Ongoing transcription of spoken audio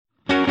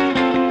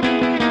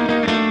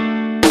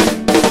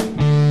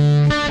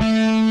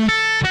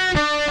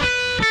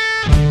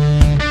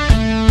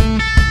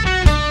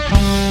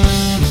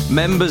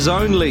Members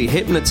only,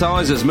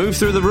 hypnotisers move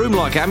through the room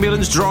like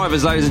ambulance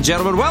drivers, ladies and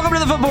gentlemen. Welcome to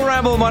the Football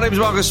Ramble. My name's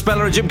Marcus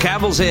Speller and Jim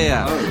Campbell's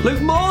here. Oh.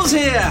 Luke Moore's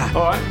here.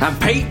 All right.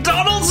 And Pete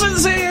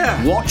Donaldson's here.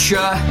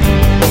 Watcher.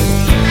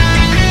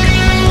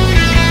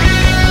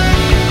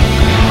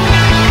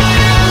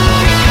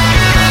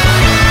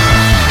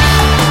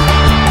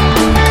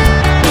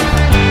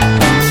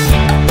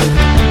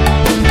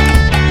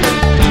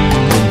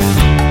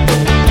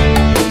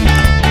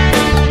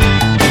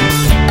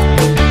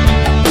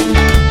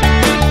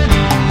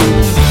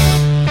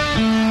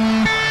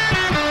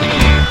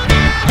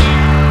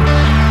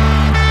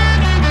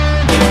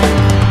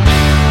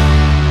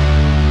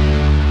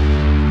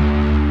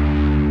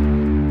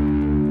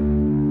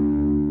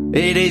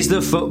 It is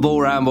the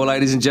Football Ramble,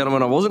 ladies and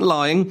gentlemen. I wasn't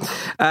lying.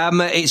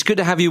 It's good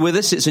to have you with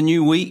us. It's a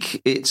new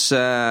week. It's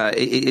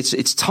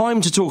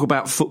time to talk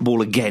about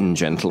football again,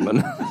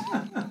 gentlemen.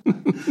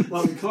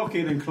 Well, we clock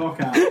in and clock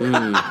out.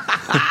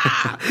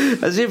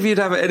 As if you'd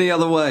have it any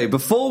other way.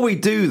 Before we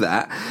do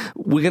that,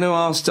 we're going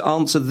to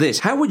answer this.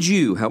 How would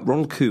you help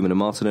Ronald Koeman and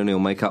Martin O'Neill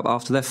make up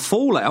after their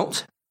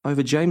fallout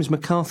over James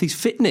McCarthy's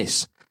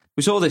fitness?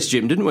 We saw this,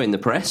 Jim, didn't we, in the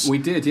press? We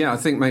did, yeah. I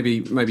think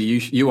maybe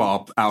you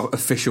are our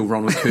official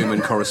Ronald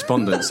Koeman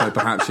correspondent, so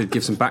perhaps you'd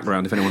give some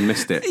background if anyone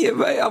missed it.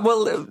 Yeah,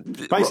 well,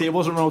 Basically, it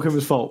wasn't Ronald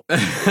Koeman's fault.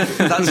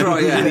 that's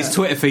right, yeah. And his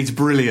Twitter feed's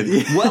brilliant.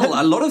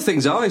 Well, a lot of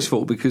things are his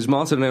fault because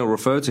Martin O'Neill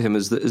referred to him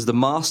as the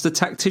master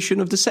tactician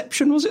of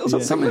deception, was it, or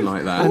something? Something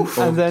like that.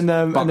 And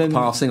then buck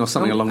passing or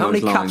something along How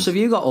those many lines. caps have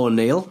you got,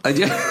 O'Neill?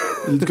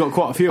 he's got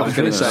quite a few. was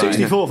gonna say,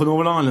 64 for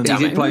Northern Ireland. He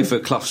did play for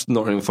Clough's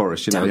Nottingham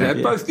Forest, you know. They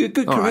had both good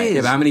All right, careers.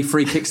 yeah, but how many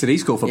free kicks did he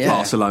score for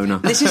Barcelona?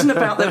 This isn't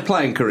about their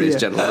playing careers, Yeah.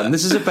 gentlemen.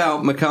 This is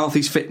about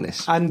McCarthy's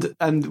fitness. And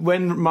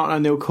when Martin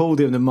O'Neill called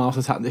him the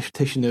master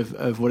tactician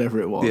of whatever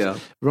it was, Yeah.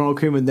 Ronald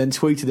Koeman then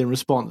tweeted in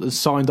response and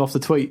signed off the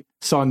tweet,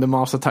 signed the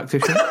master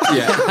tactician.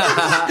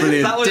 Yeah,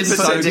 brilliant. That was Didn't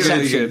so say really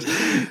deception.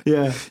 good.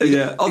 Yeah.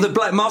 Yeah. Oh,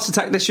 the master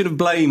tactician of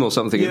blame or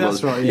something Yeah, it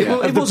was. that's right. Yeah.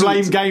 It The wasn't-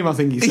 blame game, I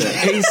think he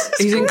said.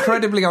 He's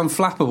incredibly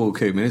unflappable,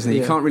 Koeman, isn't he?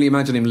 You Yeah. can't really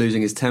imagine him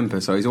losing his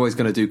temper, so he's always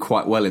going to do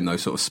quite well in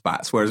those sort of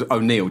spats, whereas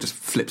O'Neill just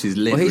flips his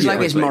lid. Well, he's really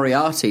like his quickly.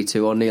 Moriarty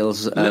to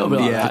O'Neill's bit like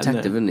that,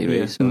 detective, isn't isn't he?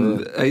 it?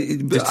 Really? Yeah.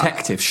 So,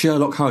 Detective,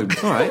 Sherlock Holmes.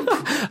 All right.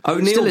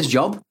 O'Neill, still his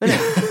job, isn't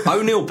it?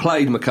 O'Neill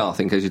played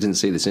McCarthy, in case you didn't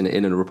see this,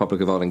 in a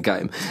Republic of Ireland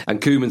game. And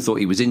Koeman thought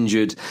he was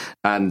injured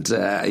and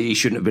he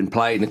shouldn't have been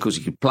played. And of course,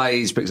 he could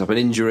play, he picks up an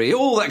injury,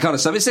 all that kind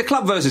of stuff. It's a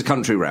club versus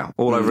country row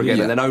all over again.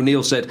 Yeah. And then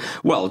O'Neill said,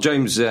 well,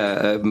 James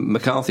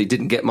McCarthy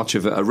didn't get much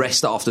of a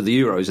rest after the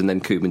Euros. And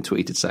then Koeman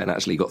tweeted saying,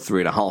 actually, he got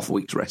 3.5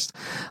 weeks rest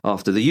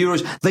after the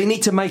Euros. They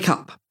need to make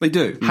up. They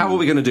do. How are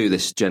we going to do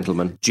this,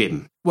 gentlemen?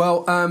 Jim.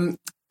 Well,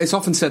 it's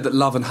often said that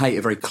love and hate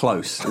are very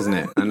close, isn't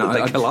it? And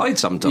They collide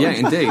sometimes. Yeah,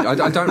 indeed.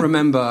 I don't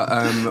remember.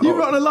 You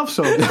wrote a love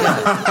song.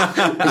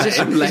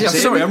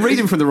 Sorry, I'm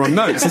reading from the wrong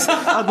notes.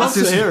 I'd love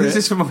to hear This it.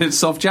 is from my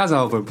soft jazz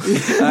album.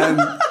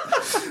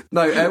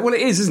 No, well,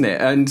 it is, isn't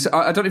it? And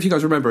I don't know if you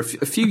guys remember, a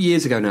few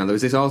years ago now, there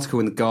was this article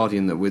in The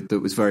Guardian that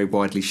was very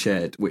widely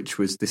shared, which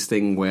was this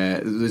thing where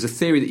there's a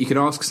theory that you can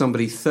ask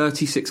somebody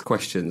 36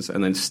 questions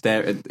and then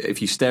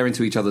if you stare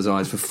into each other's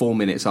eyes for 4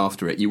 minutes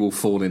after it, you will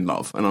fall in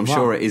love. And I'm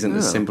sure it isn't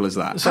as simple as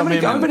that. How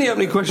many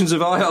opening questions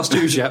have I asked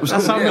you, chaps?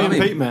 That's how me and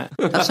Pete met.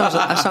 that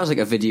sounds like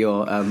a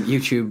video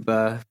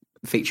YouTube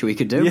feature we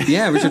could do.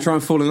 Yeah, we should try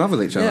and fall in love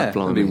with each other. Yeah.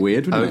 That'd be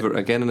weird, wouldn't it? Over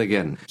again and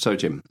again. So,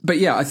 Jim. But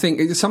yeah, I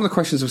think some of the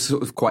questions are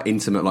sort of quite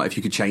intimate, like if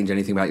you could change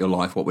anything about your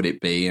life, what would it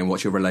be? And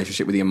what's your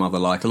relationship with your mother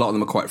like? A lot of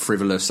them are quite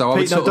frivolous. So I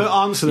would Pete, no, sort of,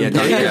 don't answer them.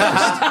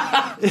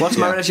 Yeah, don't- What's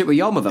my relationship with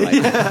your mother like?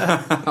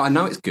 I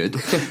know it's good.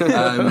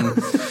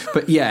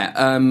 But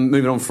yeah,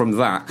 moving on from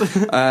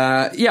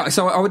that. Yeah,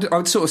 so I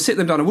would sort of sit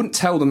them down. I wouldn't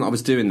tell them that I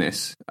was doing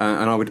this.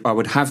 And I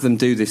would have them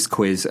do this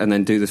quiz and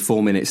then do the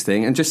 4 minutes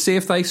thing and just see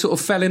if they sort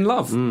of fell in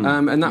love.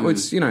 And that would,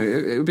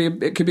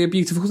 it could be a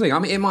beautiful thing. I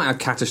mean, it might have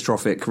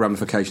catastrophic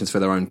ramifications for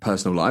their own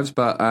personal lives,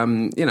 but, I try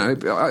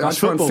and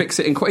football. fix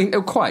it in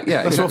quite,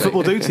 yeah. That's what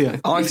football do to you.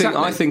 I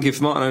think if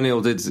Martin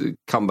O'Neill did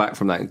come back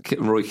from that,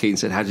 and Roy Keane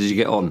said, "How did you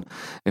get on?"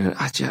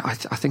 I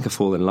think I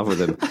fall in love with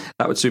him.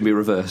 That would soon be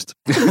reversed.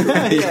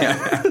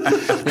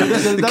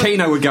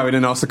 Keno would go in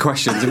and ask the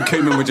questions, and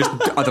Koeman would just,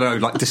 I don't know,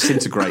 like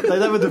disintegrate.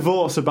 They'd have a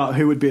divorce about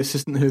who would be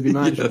assistant, who would be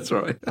manager. That's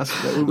right.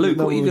 Luke,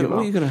 how are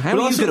you going to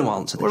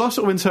answer this? Well, I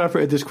sort of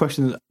interpreted this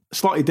question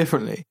slightly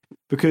differently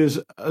because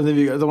I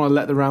don't want to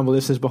let the Ramble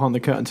listeners behind the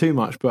curtain too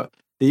much, but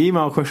the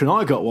email question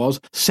I got was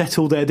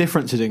settle their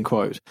differences in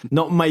quotes,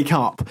 not make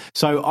up.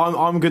 So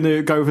I'm going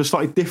to go for a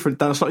slightly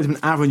different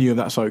avenue if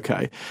that's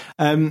okay.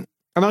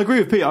 And I agree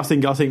with Pete. I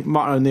think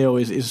Martin O'Neill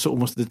is sort of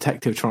almost a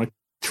detective trying to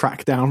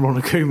track down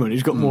Ronald Koeman.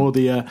 He's got more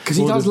the Because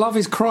he does love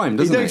his crime,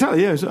 doesn't he?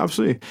 Exactly, yeah,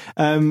 absolutely.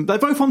 They've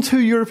both won 2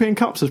 European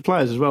Cups as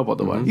players as well, by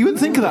the way. You wouldn't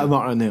think of that,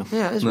 Martin O'Neill.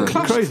 Yeah, it's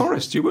Clash crazy.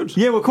 Forest, you would.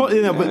 Yeah, well, quite.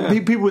 But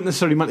people wouldn't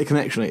necessarily make the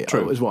connection.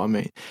 Is what I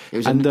mean. It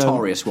was a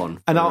notorious one.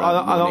 And for,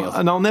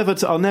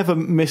 O'Neill. I'll never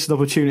miss an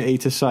opportunity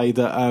to say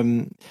that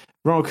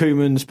Ronald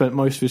Koeman spent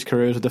most of his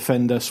career as a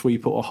defender,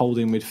 sweeper, or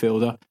holding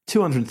midfielder.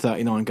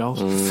 239 goals.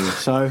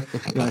 So,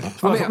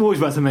 I'm always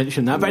worth to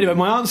mention that. But anyway,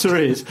 my answer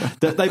is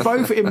that they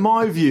both, in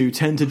my view,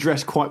 tend to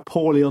dress quite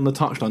poorly on the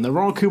touchline. Now,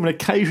 Ronald Koeman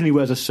occasionally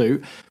wears a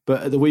suit,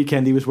 but at the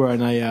weekend he was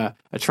wearing a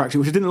tracksuit,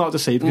 which I didn't like to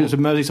see because it's a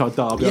Merseyside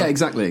derby. Yeah,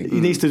 exactly.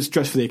 He needs to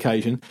dress for the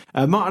occasion.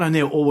 Martin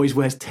O'Neill always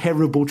wears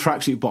terrible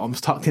tracksuit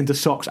bottoms tucked into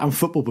socks and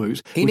football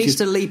boots. He needs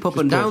to leap up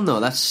and down, though.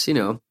 That's,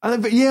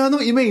 But yeah, I know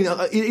what you mean.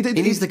 He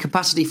needs the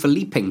capacity for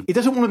leaping. He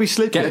doesn't want to be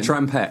slipping. Get a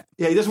trampette.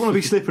 Yeah, he doesn't want to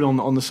be slipping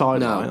on the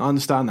sideline. No. I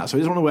understand that. So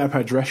he doesn't want to wear a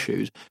pair of dress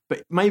shoes.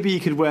 But maybe he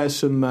could wear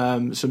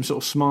some sort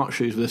of smart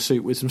shoes with a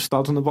suit with some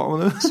studs on the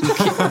bottom of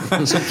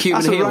them. Some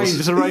human heels.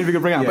 That's a range we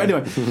could bring out. But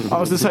anyway, I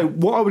was going to say,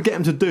 what I would get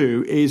him to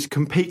do is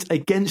compete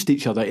against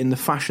each other in the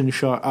fashion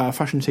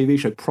TV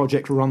show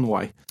Project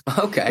Runway.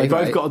 Okay, They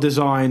both got to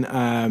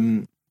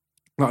design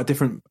like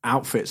different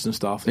outfits and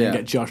stuff, and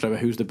get judged over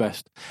who's the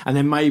best. And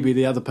then maybe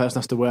the other person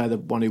has to wear the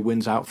one who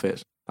wins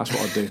outfits. That's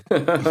what I'd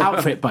do.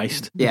 Outfit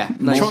based. Yeah,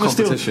 Trying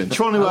competition.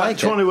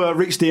 to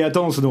reach the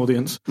Donaldson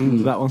audience.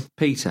 That one.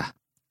 Peter.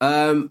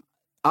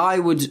 I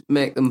would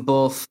make them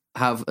both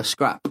have a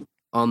scrap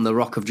on the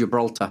Rock of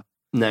Gibraltar.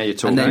 Now you're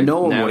talking. And then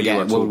no one Now would you are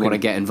want talking. to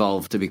get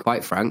involved, to be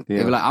quite frank.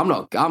 They'd be like,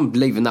 I'm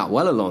leaving that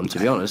well alone, to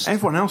be honest.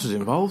 Everyone else is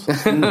involved.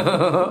 And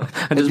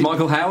does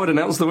Michael Howard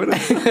announce the winner?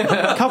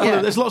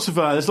 There's lots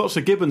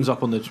of Gibbons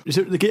up on the.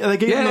 Are they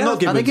Gibbons? Yeah, or not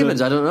Gibbons? Are they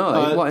Gibbons? I don't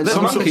know. What, There's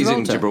some monkeys sort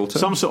in of- Gibraltar.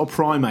 Some sort of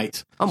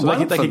primate. I'm So well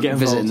they for could get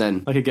visiting involved.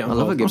 then. They could get I love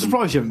a involved. I'm Gibbon.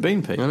 surprised you haven't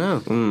been, Pete. I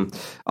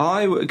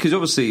know. Because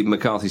obviously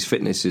McCarthy's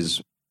fitness is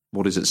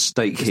what is at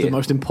stake It's here. the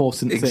most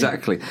important thing.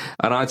 Exactly.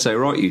 And I'd say,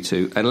 right, you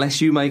two, unless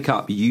you make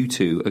up, you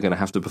two are going to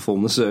have to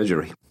perform the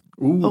surgery.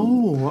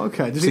 Oh,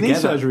 okay. Does he need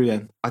Together. surgery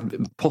then?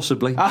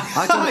 Possibly. I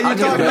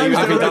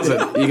If he doesn't,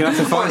 you're going to have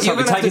to find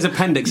something. Take his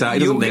appendix out. He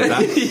doesn't need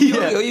that.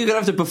 You're going to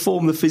have to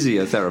perform the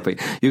physiotherapy.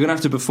 You're going to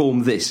have to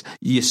perform this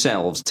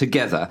yourselves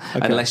together,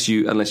 unless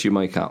you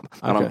make up.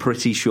 And I'm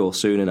pretty sure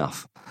soon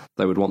enough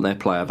they would want their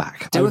player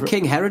back. Do a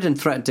King Herod and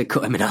threaten to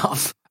cut him in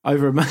half.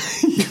 Over a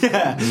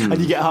and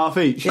you get half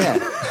each. Yeah.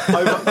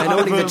 And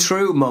only the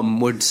true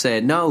mum would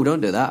say, no, don't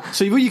do that.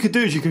 So what you could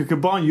do is you could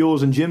combine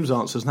yours and Jim's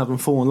answers and have them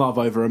fall in love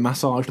over a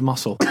massaged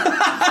muscle.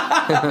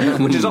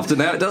 Which is often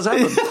how it does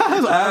happen.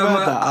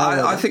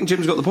 I think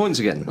Jim's got the points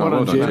again.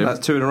 Well done, Jim. That's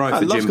 2 in a row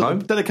for Love's Jimbo.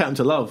 got- dedicate him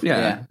to love.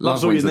 Yeah.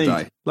 Love's Love all you wins the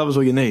need. day. Love is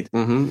all you need.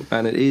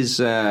 And it is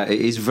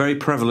very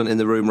prevalent in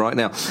the room right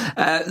now.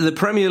 The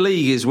Premier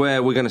League is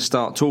where we're going to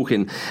start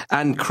talking,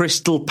 and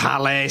Crystal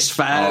Palace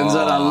fans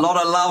had a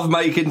lot of love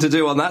making to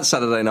do on that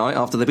Saturday night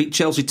after they beat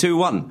Chelsea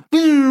 2-1.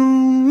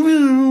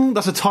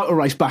 That's a title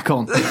race back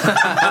on.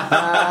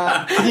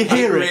 Can you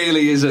hear it?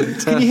 Really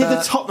isn't. Can you hear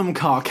the Tottenham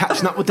car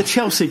catching up with the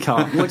Chelsea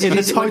car in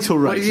the title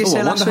what race? did you say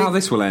I last wonder how week?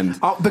 this will end.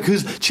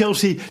 Because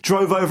Chelsea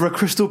drove over a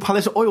Crystal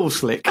Palace oil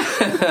slick.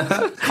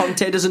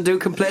 Conte doesn't do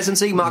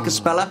complacency. Marcus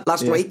Speller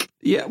last week.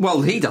 Yeah,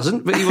 well, he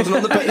doesn't, but he wasn't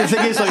on the But the pitch.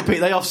 thing is, though, Pete,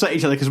 they offset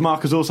each other because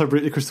Marcus also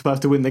beat the Crystal Palace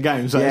to win the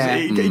game, so Yeah.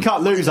 you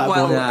can't lose that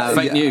Well, one.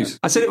 Fake news.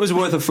 I said it was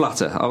worth a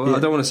flutter. I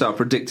don't want to say I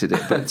predicted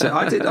it, but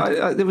I did.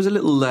 There was a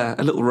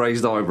little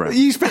raised eyebrow.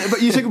 You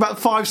took about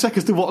 5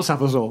 seconds to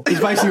WhatsApp us all. Is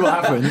basically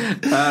what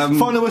happened.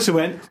 Final whistle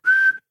went.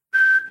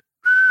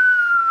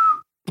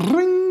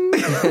 Ring.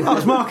 That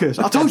was Marcus.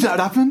 I told you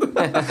that would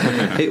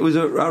happen. It was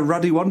a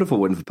ruddy, wonderful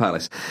win for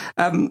Palace.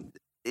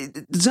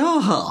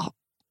 Zaha.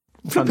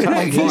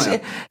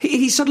 Fantastic.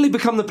 He's suddenly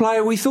become the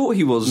player we thought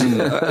he was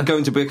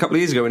going to be a couple of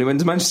years ago when he went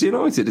to Manchester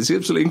United. It's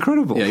absolutely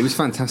incredible. Yeah, he was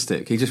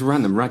fantastic. He just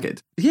ran them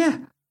ragged. Yeah.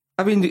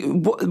 I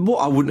mean, what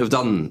I wouldn't have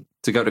done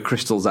to go to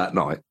Crystals that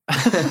night.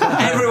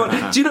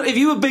 Everyone, do you know, if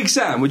you were Big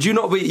Sam, would you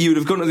not be, you'd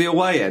have gone to the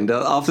away end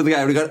after the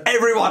game and gone,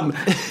 everyone,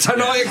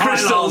 tonight at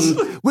Crystals.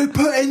 We're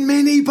putting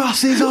mini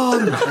buses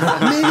on.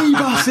 Mini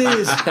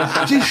buses.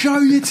 Just show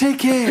your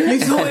ticket. You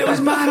thought it was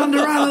mad under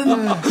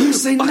Allen. You've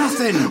seen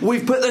nothing.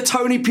 We've put the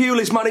Tony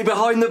Pulis money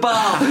behind the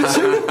bar.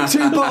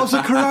 Two bottles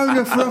of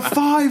Corona for a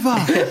fiver.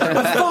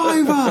 A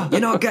fiver.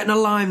 You're not getting a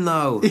lime,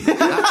 though.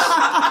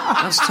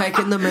 That's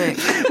taking the mick.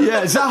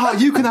 Yeah, Zaha,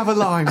 you can have a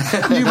lime.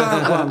 You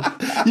have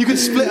one. You can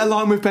split a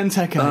lime with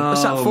Benteke.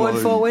 What's that, 4 in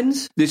 4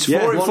 wins? It's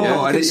 4 in 4. One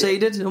and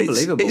conceded.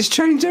 Unbelievable. It's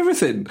changed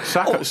everything.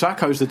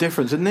 Sacco's the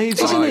difference. It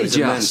needs Isn't he it's just?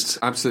 immense.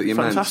 Absolutely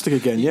immense. fantastic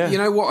again, yeah. You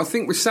know what? I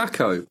think with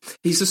Sacco,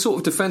 he's the sort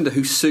of defender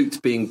who suits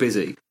being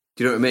busy.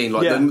 Do you know what I mean?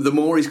 Like Yeah. the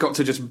more he's got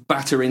to just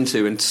batter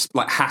into and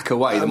like hack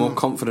away, the more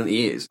confident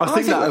he is. I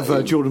think that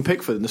of Jordan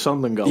Pickford in the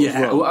Sunderland goal as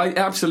well.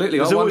 Absolutely.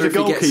 There's I wonder always if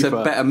a he gets a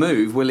goalkeeper. better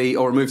move, will he,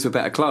 or a move to a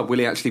better club, will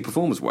he actually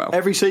perform as well?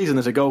 Every season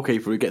there's a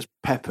goalkeeper who gets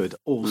peppered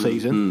all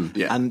season,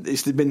 yeah. and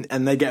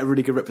and they get a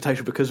really good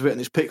reputation because of it. And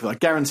it's Pickford. I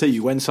guarantee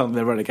you, when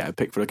Sunderland are relegated,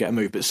 Pickford will get a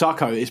move. But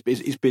Sacco, he's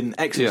been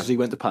excellent Yeah. since he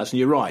went to Palace. And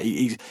you're right,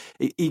 he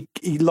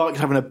likes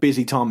having a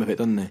busy time of it,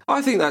 doesn't he?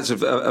 I think that's a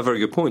very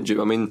good point,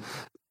 Jim. I mean,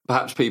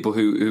 perhaps people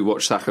who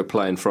watch Sacco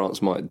play in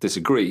France might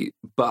disagree,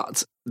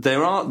 but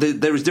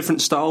there is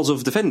different styles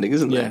of defending,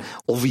 isn't there? Yeah.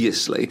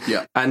 Obviously.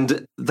 Yeah.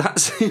 And that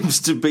seems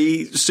to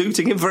be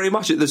suiting him very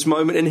much at this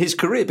moment in his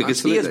career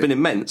because he has been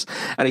immense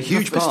and a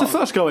huge part. It's the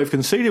first goal we've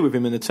conceded with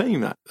him in the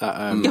team.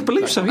 I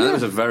believe so, And yeah. that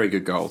was a very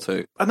good goal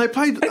too. And they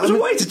played. It was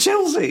away to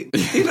Chelsea.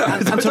 You know,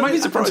 And to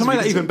make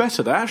that even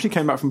better, they actually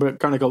came back from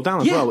going a goal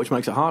down as well, which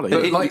makes it harder.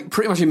 But like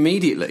pretty much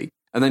immediately.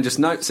 And then just,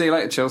 no, see you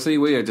later, Chelsea.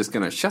 We are just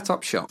going to shut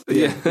up shop.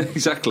 Yeah,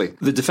 exactly.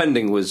 The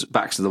defending was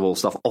backs to the wall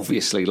stuff,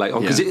 obviously, late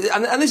on.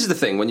 And this is the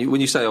thing, when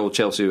you say, oh,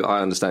 Chelsea, I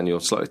understand you're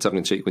slightly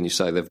tongue-in-cheek when you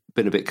say they've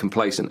been a bit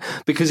complacent,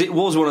 because it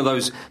was one of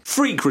those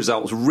freak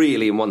results,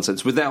 really, in one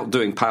sense, without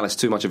doing Palace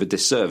too much of a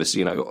disservice.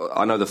 You know,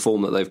 I know the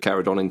form that they've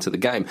carried on into the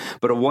game,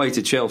 but away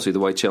to Chelsea, the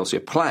way Chelsea are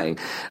playing,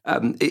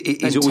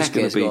 it is always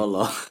going to be...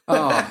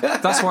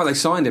 That's why they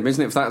signed him,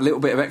 isn't it? For that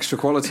little bit of extra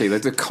quality,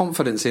 the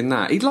confidence in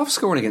that. He'd love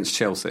scoring against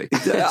Chelsea.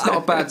 It's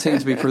not a bad team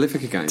to be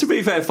prolific against. To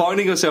be fair,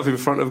 finding yourself in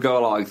front of a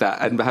goal like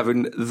that and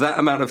having that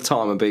amount of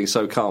time and being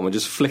so calm and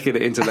just flicking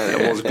it into there,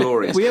 it was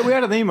glorious. We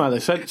had an email that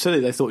said that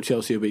they thought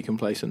Chelsea would be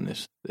complacent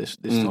this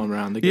time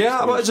around.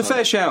 Yeah, well, it's a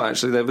fair shout,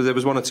 actually. There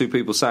was one or two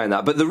people saying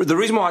that. But the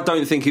reason why I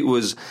don't think it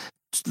was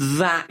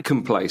that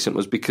complacent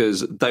was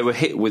because they were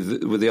hit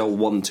with the old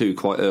 1-2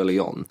 quite early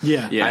on.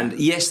 Yeah. And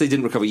yes, they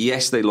didn't recover.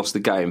 Yes, they lost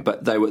the game,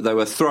 but they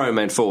were throwing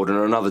men forward, and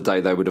another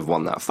day they would have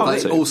won that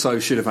 4-2. They also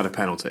should have had a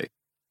penalty.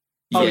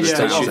 Yes,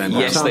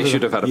 they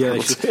should have had a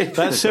penalty. They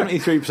had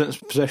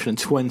 73% possession and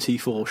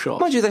 24 shots.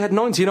 Mind you, they had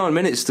 99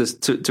 minutes to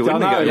win the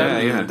game.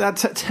 Yeah. They had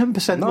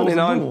 10%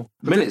 99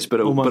 minutes,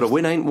 but a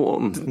win ain't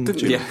one.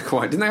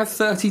 Quite. Didn't they have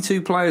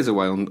 32 players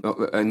away on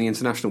the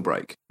international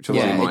break?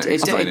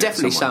 It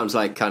definitely sounds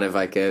like kind of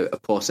like a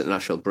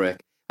post-international break.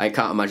 I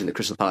can't imagine that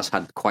Crystal Palace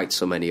had quite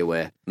so many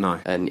away.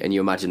 No, and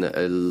you imagine that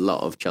a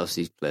lot of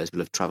Chelsea's players will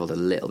have travelled a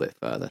little bit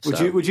further.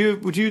 Would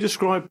you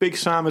describe Big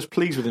Sam as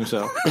pleased with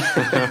himself?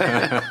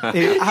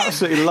 He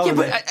absolutely loved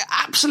it.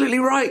 Absolutely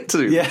right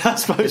to. Yeah, I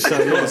suppose so.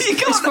 Yes. You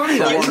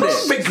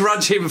can't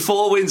begrudge him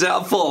 4 wins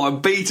out of 4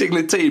 and beating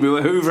the team who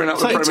were hoovering up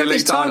the Premier League title. He took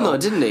his time though,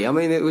 didn't he? I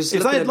mean, it was.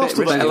 If they had lost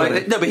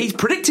no, but he's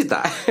predicted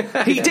that.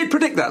 He did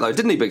predict that though,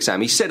 didn't he, Big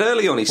Sam? He said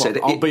early on.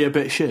 I'll be a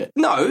bit shit.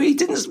 No, he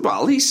didn't.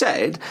 Well, he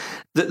said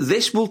that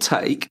this will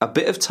take a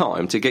bit of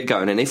time to get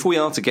going, and if we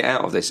are to get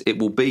out of this, it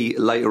will be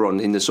later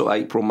on in the sort of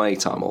April, May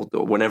time, or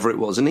whenever it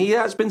was. And he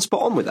has been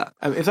spot on with that.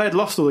 If they had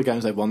lost all the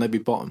games they've won, they'd be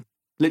bottom.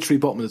 Literally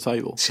bottom of the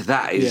table. So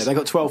that is... Yeah, they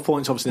got 12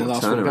 points obviously in the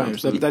last 4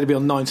 games. They'd be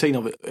on 19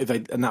 of it,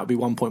 and that would be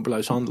 1 point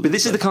below Sunderland. But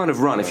this is the kind of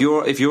run. If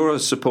you're a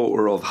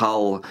supporter of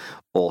Hull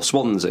or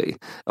Swansea,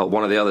 or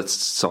one of the other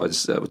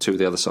sides, two of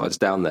the other sides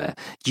down there,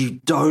 you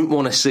don't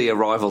want to see a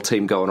rival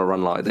team go on a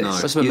run like this. No.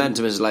 This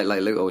momentum is like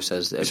Luke always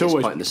says. At this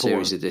point in the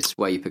series, it's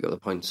where you pick up the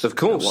points. Of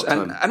course,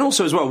 and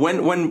also as well,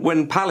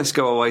 when Palace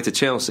go away to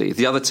Chelsea,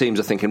 the other teams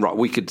are thinking, right,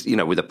 we could,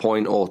 with a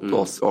point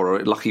or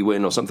a lucky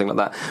win or something like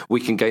that, we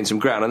can gain some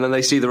ground, and then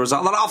they see the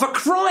result. They're like, for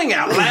crying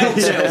out loud,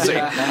 Chelsea!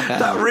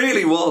 That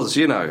really was,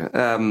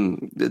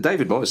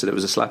 David Moyes said it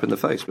was a slap in the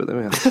face, but there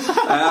we are.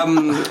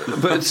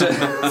 But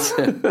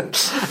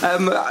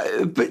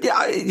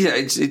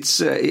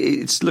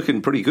it's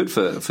looking pretty good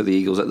for the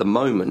Eagles at the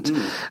moment.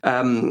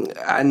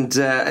 And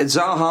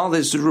Zaha,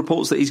 there's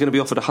reports that he's going to be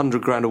offered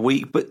 $100,000 a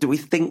week. But do we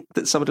think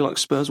that somebody like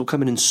Spurs will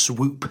come in and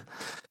swoop?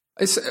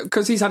 It's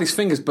because he's had his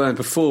fingers burned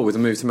before with the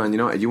move to Man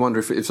United. You wonder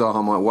if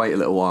Zaha might wait a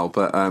little while.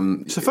 But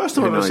it's the first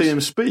time I've ever seen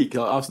him speak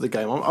after the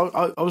game.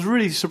 I was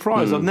really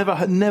surprised. I've never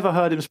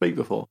heard him speak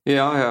before.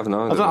 Yeah, I have.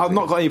 No, I've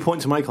not got any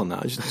point to make on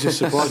that. It's just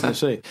surprising to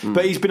see.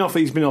 But he's going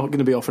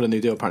to be offered a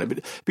new deal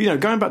apparently. But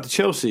going back to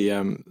Chelsea,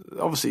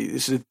 obviously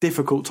this is a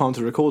difficult time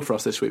to record for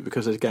us this week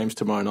because there's games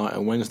tomorrow night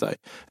and Wednesday.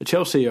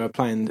 Chelsea are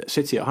playing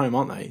City at home,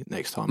 aren't they?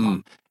 Next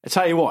time. I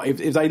tell you what,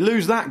 if they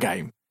lose that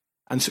game.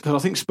 And because I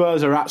think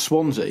Spurs are at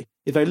Swansea,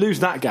 if they lose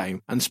that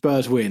game and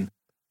Spurs win,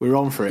 we're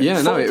on for it.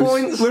 Yeah, 4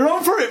 points. We're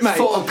on for it, mate.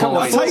 4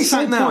 points.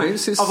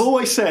 I've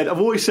always said,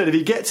 if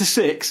you get to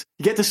 6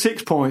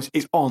 points,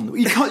 it's on.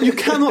 You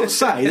cannot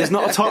say there's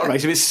not a title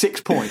race if it's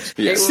 6 points.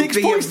 Yeah. It 6 would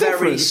be points a very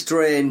difference.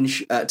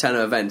 strange turn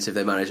of events if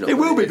they manage not to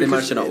win. It will be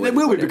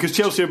win. because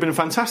Chelsea have been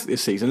fantastic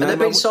this season. And they've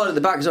been solid at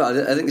the back as well.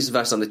 I think this is the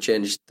first time they've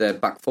changed their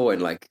back four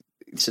in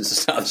since the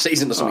start of the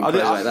season or something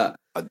like that.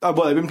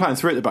 Well, they've been playing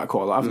 3 at the back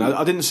quite a lot, haven't they?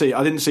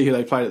 I didn't see who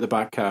they played at the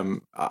back. I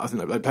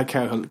think they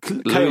played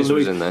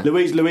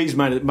Louise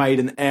made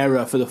an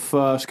error for the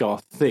first goal, I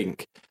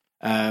think.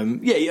 I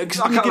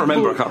can't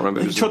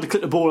remember. He tried to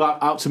clip the ball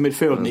out to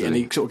midfield and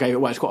he sort of gave it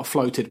away. It's quite a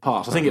floated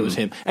pass. I think it was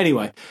him.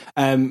 Anyway,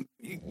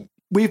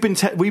 we've been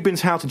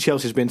touted.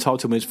 Chelsea's been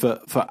touted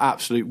for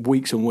absolute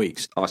weeks and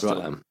weeks. I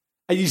still am.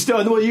 And you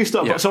still.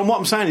 Yeah. So what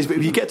I'm saying is,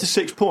 if you get to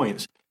 6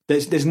 points.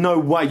 There's no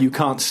way you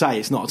can't say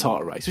it's not a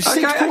title race. It's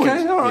 6 points.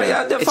 Okay, all right.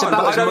 Yeah, it's fine,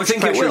 about as much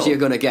pressure as you're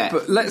going to get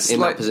but let's, in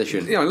that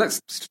position.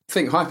 Let's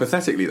think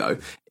hypothetically, though.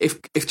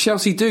 If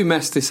Chelsea do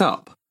mess this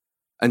up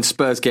and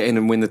Spurs get in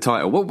and win the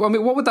title.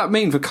 What would that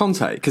mean for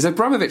Conte? Because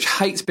Abramovich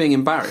hates being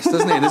embarrassed,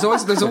 doesn't he?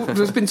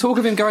 There's been talk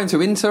of him going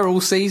to Inter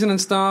all season and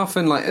stuff,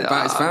 and like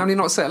about his family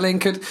not settling.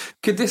 Could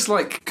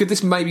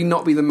this maybe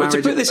not be the marriage?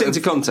 But to put this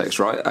into context,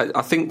 right?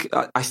 I think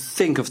off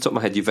the top of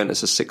my head,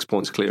 Juventus are 6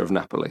 points clear of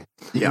Napoli.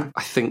 Yeah,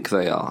 I think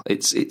they are.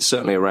 It's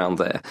certainly around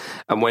there.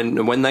 And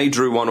when they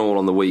drew 1-1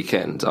 on the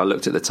weekend, I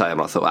looked at the table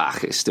and I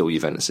thought, it's still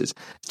Juventus's.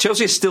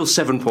 Chelsea is still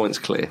 7 points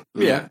clear.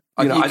 Yeah.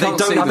 They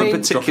don't have a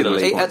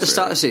particularly. At the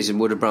start of the season,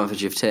 would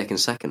Abramovich have taken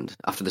second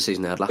after the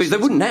season they had last season?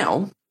 They wouldn't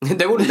now.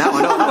 They wouldn't now,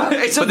 I know.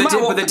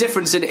 But the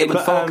difference in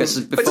focus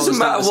is before it doesn't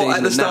matter what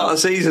at the start of the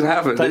season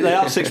happened. They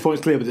are 6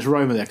 points clear, but it's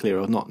Roma they're clear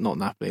of, not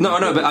Napoli. No, I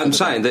know, but I'm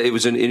saying that it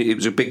was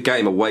a big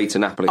game away to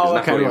Napoli because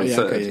Napoli were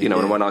third.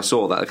 And when I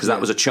saw that, because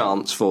that was a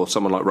chance for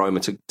someone like Roma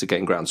to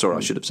gain ground. Sorry,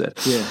 I should have said.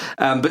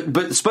 Yeah.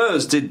 But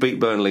Spurs did beat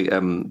Burnley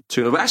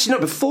 2-0. But actually, no.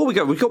 Before we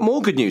go, we've got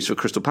more good news for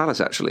Crystal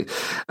Palace. Actually,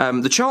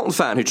 the Charlton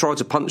fan who tried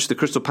to punch the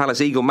Crystal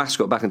Palace Eagle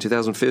mascot back in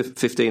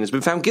 2015 has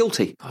been found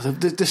guilty.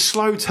 The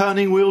slow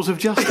turning wheels of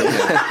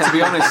justice. To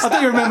be honest, I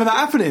don't remember that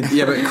happening.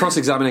 Yeah, but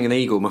cross-examining an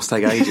eagle must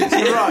take ages.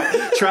 You're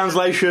right.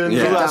 Translation, all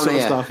that sort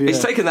of stuff. Yeah.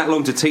 It's taken that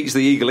long to teach the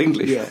eagle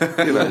English.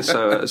 Yeah.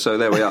 So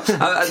there we are.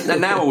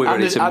 And now we're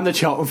ready to... And the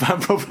Charlton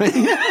fan, probably.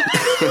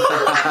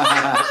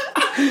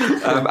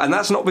 And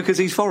that's not because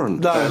he's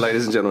foreign,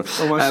 ladies and gentlemen.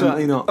 Almost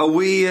certainly not. Are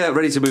we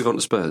ready to move on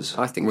to Spurs?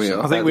 I think we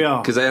are. I think we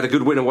are. Because they had a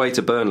good win away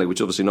to Burnley, which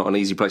is obviously not an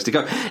easy place to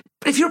go.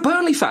 But if you're a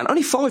Burnley fan,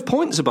 only 5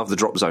 points above the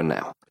drop zone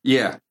now.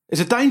 Yeah. It's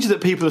a danger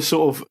that people are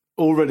sort of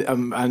already,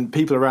 and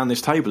people around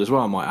this table as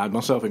well, I might add,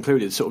 myself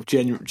included, sort of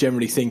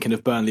generally thinking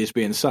of Burnley as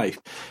being safe.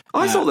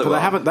 I thought they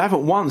were. They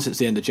haven't won since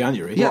the end of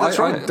January. Yeah, that's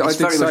right. It's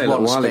very much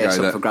one space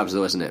up for grabs,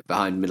 though, isn't it?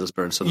 Behind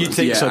Middlesbrough and Sunderland.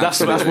 You'd think so. That's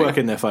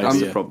working in their favour.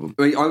 That's the problem.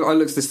 I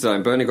looked at this today,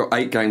 and Burnley got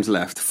 8 games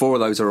left. 4 of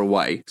those are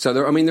away. So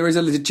there is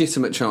a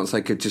legitimate chance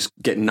they could just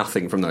get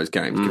nothing from those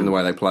games, given the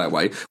way they play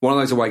away. One of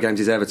those away games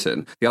is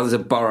Everton. The others are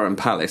Borough and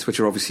Palace, which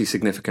are obviously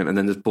significant. And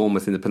then there's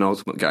Bournemouth in the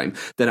penultimate game.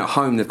 Then at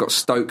home, they've got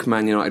Stoke,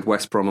 Man United,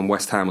 West Brom, and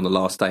West Ham on the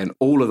last day, and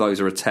all of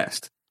those are a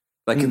test.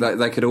 They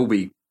could all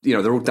be,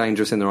 they're all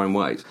dangerous in their own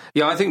ways.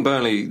 Yeah, I think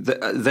Burnley,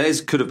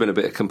 theirs could have been a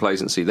bit of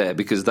complacency there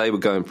because they were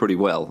going pretty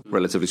well,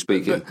 relatively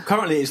speaking. But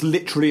currently, it's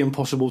literally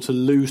impossible to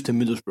lose to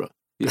Middlesbrough.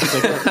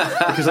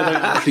 Because they don't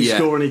actually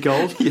score any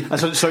goals. Yeah.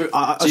 So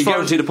you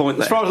guaranteed a point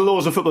there. As far as the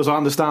laws of football, as I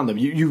understand them,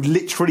 you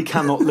literally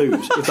cannot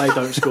lose if they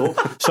don't score.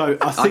 So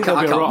I think they'll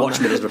be all right. Watch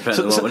Middlesbrough play at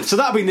the moment. So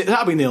that'll be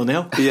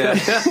 0-0. Yeah,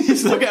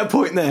 so they'll get a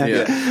point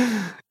there.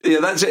 Yeah,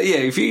 that's it. Yeah,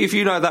 if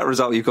you know that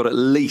result, you've got at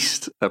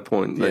least a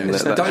point. Then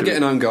don't get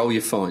an own goal,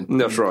 you're fine.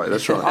 That's right.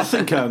 I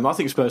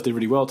think Spurs did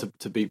really well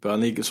to beat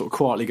Burnley, sort of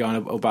quietly going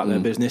about their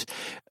business.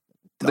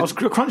 I was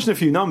crunching a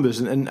few numbers,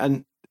 and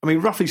I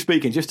mean, roughly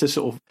speaking, just to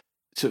sort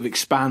of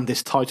expand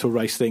this title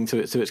race thing to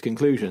its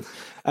conclusion.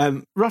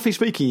 Roughly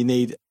speaking, you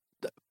need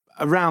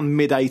around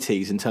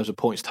mid-80s in terms of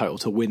points total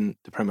to win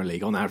the Premier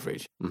League on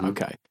average. Mm-hmm.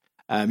 Okay.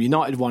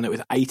 United won it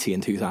with 80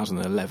 in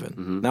 2011.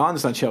 Mm-hmm. Now, I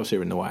understand Chelsea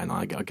are in the way, and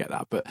I get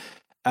that, but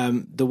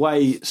the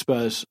way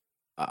Spurs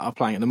are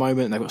playing at the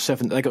moment,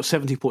 they got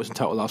 70 points in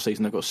total last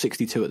season. They've got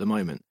 62 at the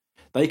moment.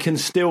 They can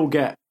still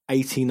get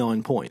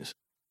 89 points.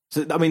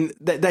 So, I mean,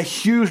 they're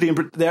hugely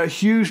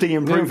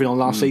improving on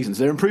last season. So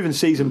they're improving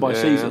season by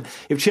season.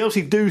 If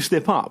Chelsea do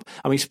slip up,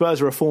 I mean,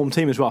 Spurs are a form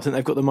team as well. I think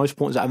they've got the most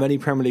points out of any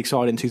Premier League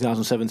side in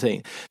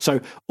 2017.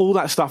 So all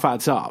that stuff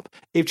adds up.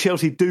 If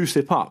Chelsea do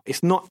slip up,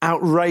 it's not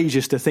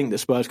outrageous to think that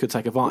Spurs could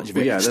take advantage of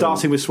it,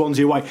 starting with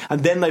Swansea away,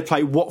 and then they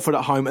play Watford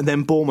at home, and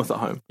then Bournemouth at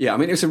home. Yeah, I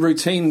mean, it's a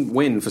routine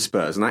win for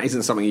Spurs, and that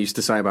isn't something you used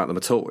to say about them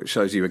at all. It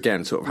shows you,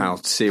 again, sort of how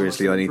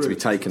seriously they need to be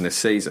taken this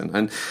season.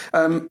 And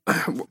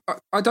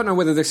I don't know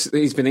whether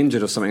he's been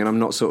injured or something, and I'm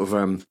not sort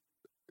of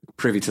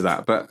privy to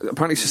that, but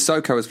apparently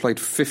Sissoko has played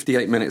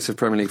 58 minutes of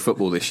Premier League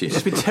football this year.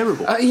 It's been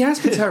terrible. He has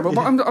been terrible,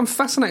 but I'm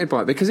fascinated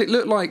by it because it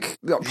looked like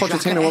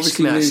Pochettino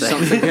obviously knew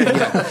something.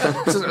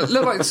 It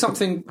looked like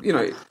something,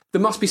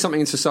 there must be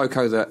something in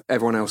Sissoko that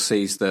everyone else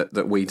sees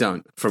that we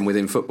don't from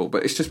within football,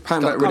 but it's just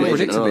panned out really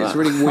predictably. It's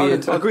really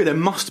weird. I agree, there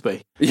must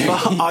be.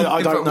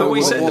 I don't know.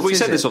 But we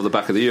said this off the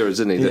back of the Euros,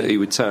 didn't he? That he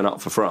would turn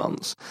up for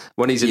France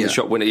when he's in the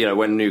shop, when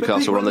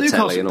Newcastle were on the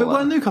telly and all that. But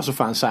when Newcastle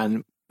fans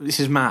saying, this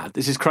is mad.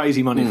 This is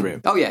crazy money for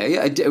him. Oh yeah.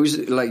 It was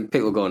like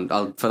people going,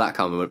 for that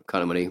kind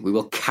of money, we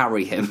will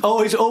carry him.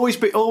 Always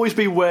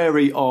be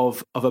wary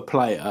of a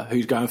player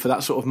who's going for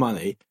that sort of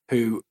money.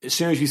 Who, as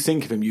soon as you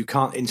think of him, you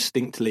can't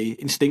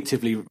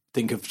instinctively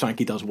think of something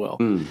he does well.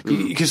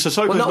 Because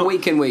Sissoko's not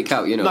week in, week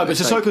out. No, but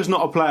Sissoko's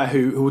not a player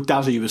who will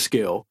dazzle you with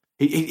skill.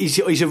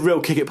 He's a real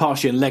kick it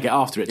past you and leg it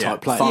after it type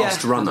player.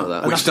 Fast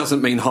runner, which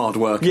doesn't mean hard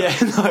work. Yeah,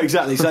 no,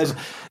 exactly. So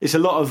it's a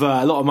lot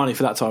of money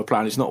for that type of player.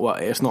 And it's not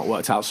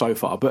worked out so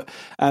far. But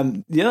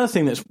the other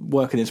thing that's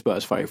working in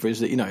Spurs' favour is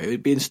that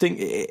you'd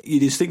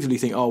instinctively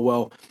think, oh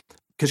well,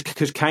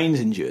 because Kane's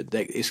injured,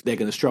 they're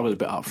going to struggle a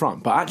bit up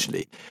front. But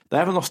actually, they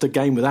haven't lost a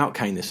game without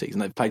Kane this season.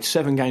 They've played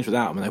 7 games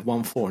without him, and they've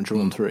won 4 and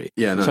drawn 3.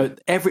 Yeah, no. So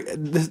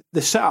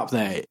the setup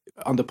there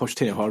under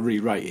Pochettino, who I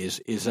really rate,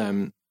 is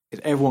is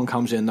everyone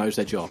comes in and knows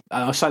their job.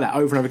 And I say that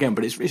over and over again,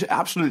 but it's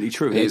absolutely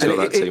true. He's got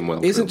that team well.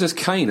 It isn't just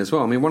Kane as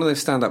well. I mean, one of their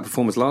standout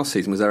performers last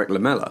season was Eric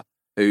Lamela,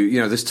 who,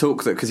 there's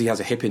talk that because he has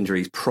a hip injury,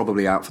 he's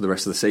probably out for the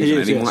rest of the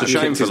season. He might it's a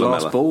shame for his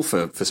last Lamela. ball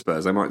for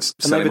Spurs. They might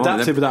sell they've him on.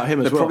 adapted without him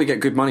as They'll well. probably get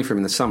good money for him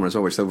in the summer as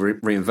well, which they'll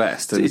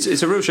reinvest. And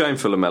It's a real shame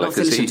for Lamela Not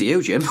listen to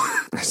you, Jim.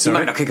 You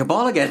might not kick a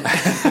ball again.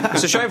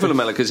 It's a shame for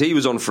Lamela because he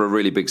was on for a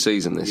really big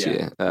season this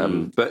year.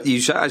 But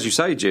as you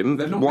say, Jim,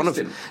 They've not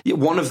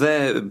one of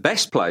their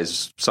best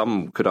players,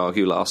 some could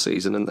argue, last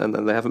season,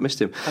 and they haven't missed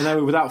him. And they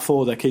were without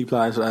 4 of their key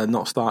players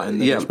not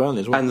starting against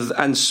Burnley as well.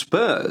 And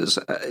Spurs,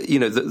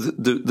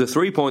 the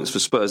 3 points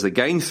for Spurs, they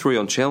gained 3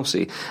 on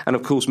Chelsea, and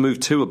of course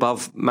moved 2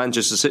 above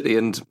Manchester City,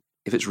 and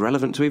if it's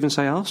relevant to even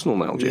say Arsenal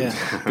now, Jim,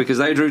 because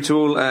they drew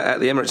 2 at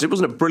the Emirates. It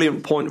wasn't a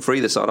brilliant point for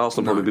either side.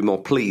 Arsenal probably be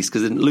more pleased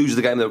because they didn't lose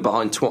the game; they were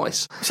behind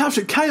twice. It's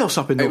absolute chaos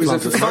up in North it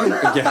was London.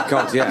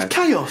 it's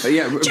chaos.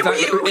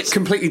 It's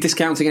completely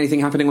discounting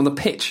anything happening on the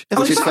pitch,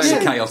 which is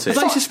fairly chaotic.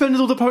 They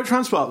suspended all the public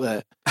transport up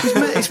there.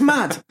 It's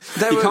mad.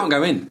 You can't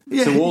go in.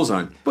 It's a war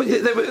zone. But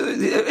they were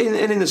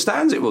in the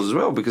stands. It was as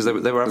well because they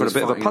were having a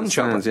bit of a punch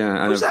up.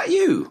 Was that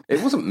you?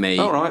 It wasn't me.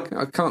 All right,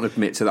 I can't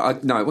admit to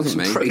that. No, it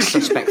wasn't me. Pretty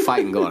suspect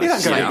fighting going on.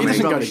 He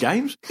doesn't go to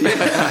games.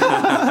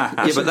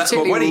 But that's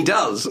when he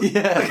does.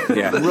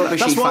 Rubbishy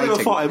That's why they were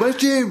fighting. fighting. Where's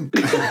Jim?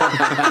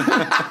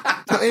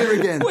 Not here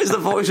again. Where's the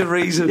voice of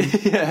reason?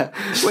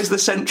 Where's the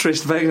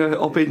centrist Wenger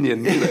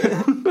opinion?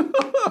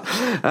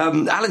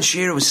 Alan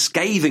Shearer was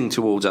scathing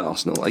towards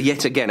Arsenal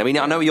yet again. I mean,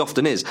 I know he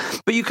often is,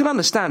 but you can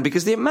understand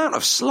because the amount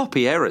of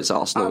sloppy errors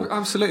Arsenal.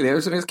 Absolutely,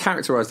 it's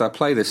characterised our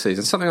play this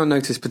season. Something I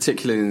noticed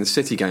particularly in the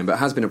City game, but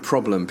has been a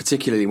problem,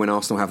 particularly when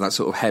Arsenal have that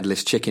sort of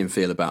headless chicken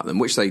feel about them,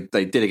 which they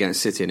did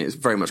against City, and it's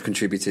very much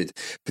contributed,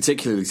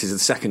 particularly to the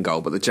second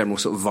goal. But the general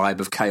sort of vibe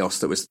of chaos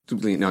that was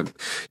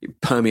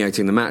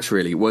permeating the match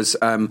really was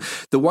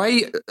the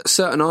way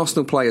certain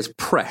Arsenal players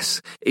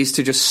press is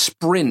to just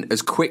sprint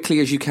as quickly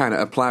as you can at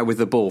a player with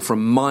the ball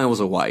from miles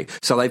away,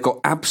 so they've got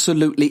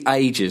absolutely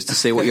ages to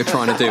see what you're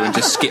trying to do and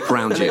just skip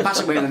round you. Pass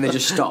it away and then they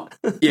just stop.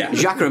 Yeah,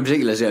 Xhaka in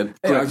particular is a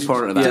great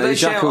exponent of that. Do they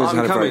shout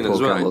 "I'm coming"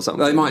 as well, game. or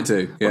something? They might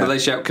do. Or do they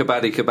shout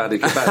 "Kabaddi, Kabaddi,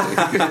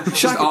 Kabaddi"?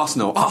 Just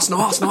Arsenal.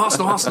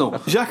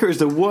 Xhaka is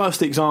the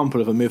worst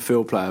example of a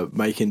midfield player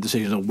making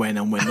decisions on when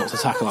and when not to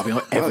tackle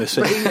I've ever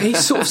seen. He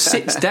sort of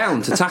sits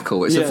down to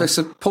tackle. It's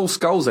a Paul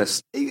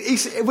Scholes.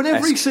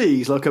 Whenever he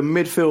sees like a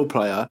midfield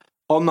player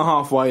on the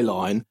halfway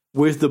line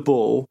with the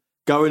ball,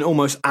 going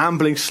almost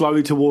ambling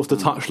slowly towards the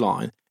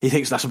touchline, he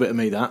thinks that's a bit of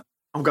me, that.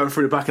 I'm going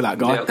through the back of that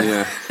guy.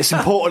 Yeah. It's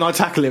important I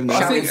tackle him now.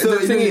 I think the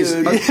thing is,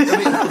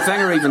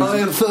 Wenger even... I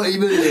am 30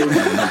 million.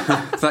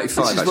 35, This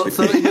is actually. what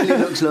 30 million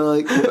looks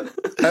like.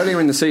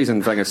 Earlier in the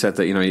season, Wenger said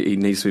that he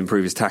needs to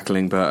improve his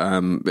tackling,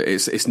 but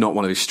it's not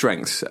one of his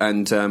strengths.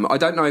 And I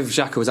don't know if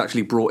Xhaka was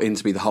actually brought in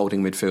to be the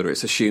holding midfielder.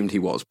 It's assumed he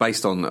was,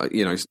 based on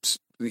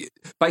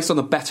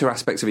the better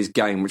aspects of his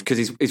game, because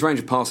his range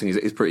of passing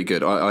is pretty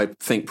good. I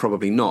think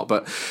probably not.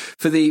 But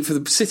for the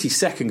City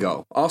second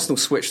goal, Arsenal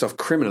switched off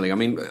criminally. I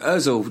mean,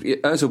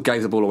 Ozil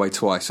gave the ball away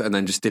twice and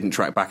then just didn't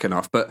track back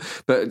enough. But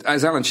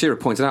as Alan Shearer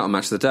pointed out on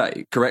Match of the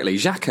Day correctly,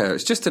 Xhaka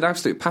is just an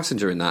absolute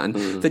passenger in that, and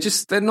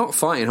they're not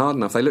fighting hard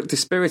enough. They look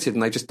dispirited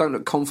and they just don't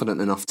look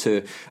confident enough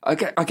to, I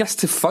guess,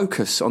 to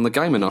focus on the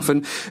game enough.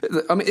 And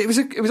I mean, it was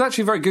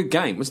actually a very good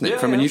game, wasn't it,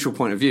 from a neutral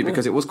point of view,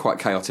 because it was quite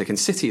chaotic. And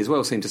City as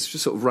well seemed to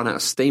just sort of run out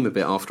of steam a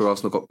bit after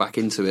Arsenal got back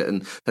into it,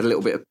 and had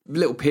a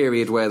little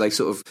period where they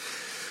sort of,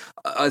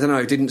 I don't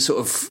know, didn't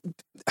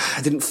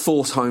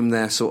force home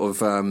their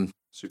sort of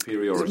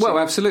superiority. Well,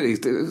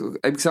 absolutely,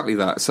 exactly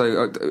that.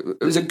 So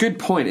it was a good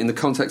point in the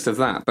context of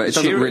that, but it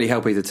doesn't really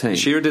help either team.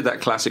 Shearer did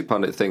that classic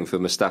pundit thing for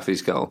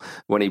Mustafi's goal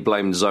when he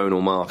blamed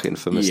zonal marking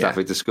for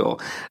Mustafi to score.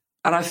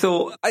 And I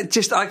thought, I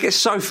get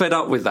so fed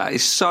up with that.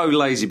 It's so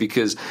lazy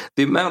because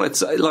the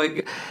amount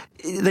of,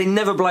 they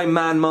never blame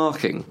man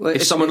marking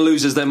if someone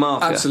loses their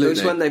marker. Absolutely.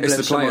 It's when they blame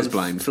the players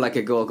someone for like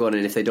a goal going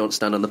in if they don't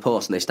stand on the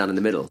post and they stand in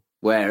the middle,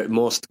 where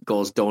most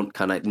goals don't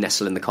kind of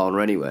nestle in the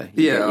corner anyway.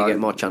 You get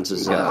more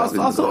chances. I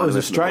thought it was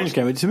a strange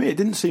game. To me, it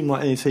didn't seem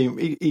like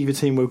either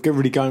team were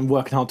really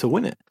working hard to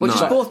win it. Well,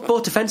 just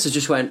both defences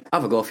just went,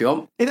 have a go if you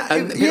want.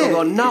 And people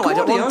go, no, I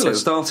don't want to.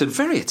 Started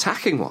very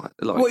attacking.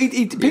 Well,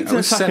 he picked an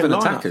attacking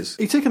attackers.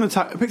 He picked an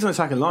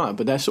attacking lineup,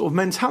 but their sort of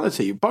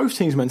mentality, both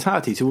teams'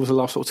 mentality towards the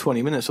last sort of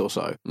 20 minutes or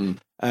so.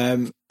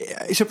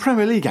 It's a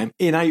Premier League game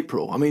in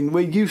April. I mean,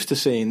 we're used to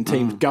seeing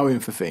teams going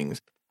for things,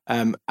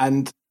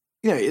 and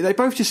they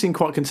both just seemed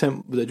quite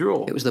content with the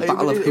draw. It was the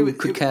battle of who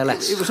could care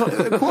less. It was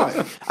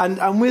quite.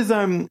 And with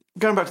going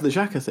back to the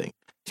Xhaka thing,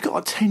 he's got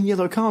like 10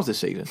 yellow cards this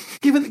season.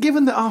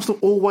 Given that Arsenal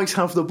always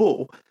have the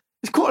ball,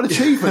 it's quite an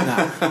achievement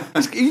now.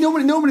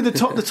 Normally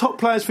the top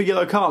players for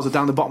yellow cards are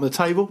down the bottom of the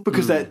table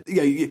because they're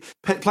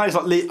players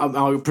like Lee,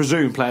 I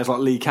presume players like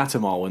Lee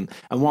Cattermole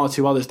and one or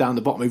two others down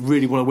the bottom who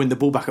really want to win the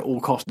ball back at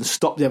all costs and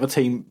stop the other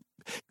team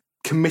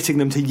committing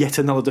them to yet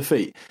another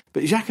defeat.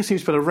 But Xhaka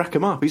seems to be able to rack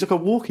them up. He's like a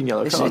walking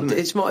yellow card.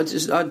 It's more. I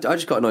just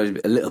got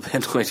annoyed a little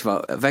bit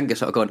about Wenger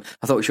sort of going.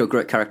 I thought we showed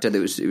great character. It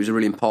was a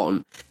really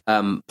important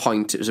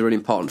point. It was a really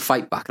important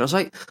fight back. And I was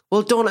like,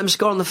 well, don't let him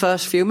score in the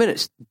first few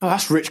minutes. Oh,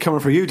 that's rich coming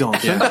from you, Don.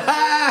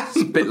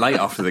 It's a bit late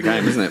after the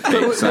game, isn't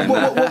it?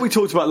 What we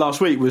talked about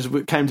last week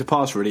came to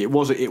pass. Really,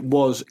 it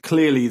was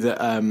clearly that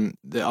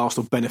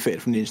Arsenal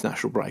benefited from the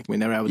international break. I mean,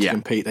 they were able to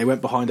compete. They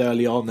went behind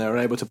early on. They were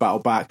able to battle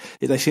back.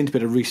 They seemed to be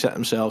able to reset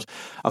themselves.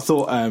 I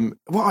thought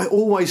what I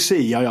always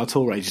see Yaya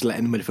Toure just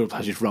letting the midfield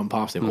players just run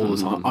past him all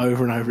the time,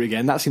 over and over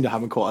again. That seemed to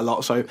happen quite a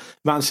lot. So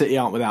Man City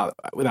aren't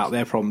without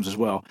their problems as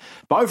well.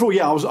 But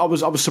overall, I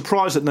was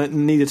surprised that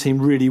neither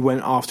team really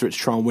went after it to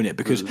try and win it,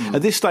 because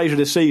at this stage of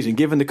the season,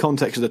 given the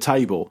context of the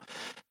table,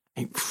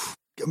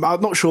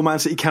 I'm not sure Man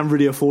City can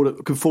really afford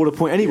a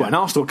point anyway. And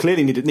Arsenal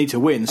clearly need to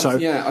win. So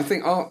I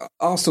think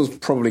Arsenal's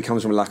probably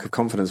comes from a lack of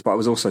confidence. But I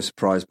was also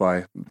surprised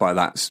by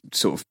that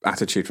sort of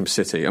attitude from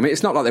City. I mean,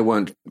 it's not like they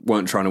weren't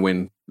trying to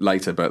win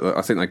later, but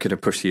I think they could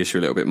have pushed the issue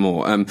a little bit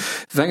more.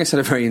 Wenger said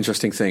a very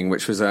interesting thing,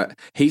 which was that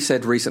he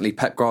said recently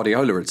Pep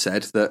Guardiola had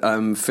said that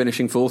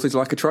finishing fourth is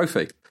like a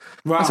trophy.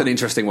 Wow. That's an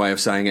interesting way of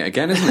saying it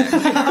again, isn't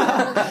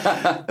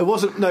it? It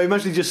wasn't. No,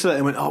 imagine he just said it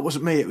and went, "Oh, it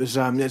wasn't me. It was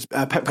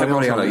Pep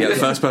Guardiola." Yeah, the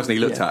first person he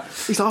looked at.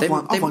 He's like,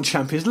 "I've won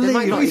Champions League." They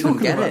might not even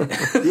get it.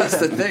 That's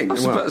the thing. I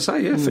was about to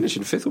say,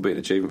 finishing fifth will be an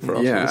achievement for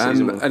Arsenal this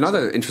season.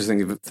 Another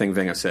interesting thing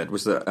Wenger said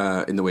was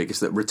that in the week is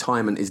that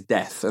retirement is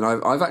death, and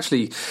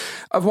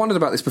I've wondered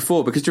about this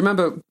before, because do you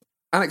remember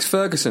Alex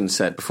Ferguson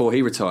said before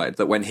he retired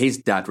that when his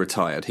dad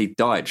retired, he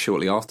died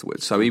shortly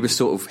afterwards. So he was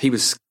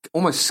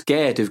almost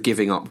scared of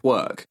giving up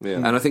work. Yeah.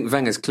 And I think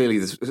Wenger's clearly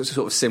the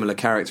sort of similar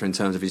character in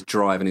terms of his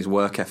drive and his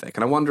work ethic.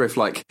 And I wonder if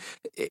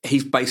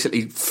he's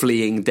basically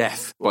fleeing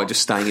death by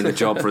just staying in the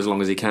job for as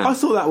long as he can. I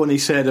thought that when he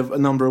said a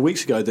number of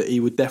weeks ago that he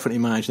would definitely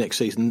manage next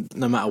season,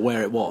 no matter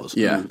where it was.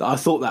 Yeah. I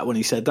thought that when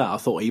he said that, I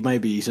thought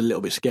he's a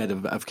little bit scared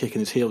of kicking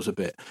his heels a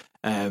bit,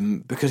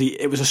 because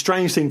it was a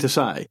strange thing to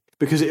say,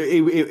 because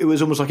it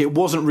was almost like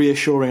it wasn't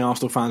reassuring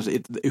Arsenal fans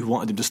who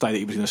wanted him to stay that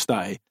he was going to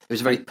stay. It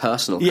was a very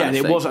personal. Yeah, and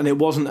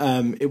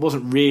it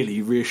wasn't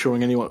really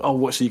reassuring anyone. Oh,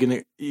 what? So you're going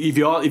to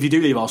if you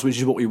do leave Arsenal, which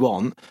is what we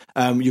want,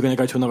 you're going to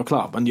go to another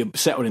club and you're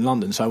settled in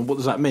London. So what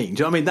does that mean?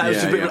 Do you know what I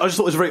mean? I just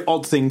thought it was a very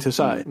odd thing to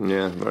say.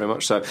 Yeah, very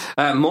much so.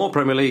 More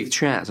Premier League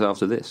chat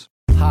after this.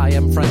 Hi,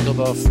 I'm Frank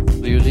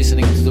Leboeuf. You're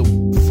listening to the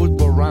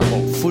Football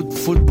Ramble.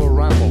 Football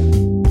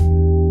Ramble.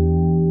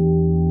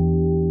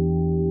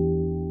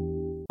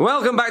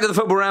 Welcome back to the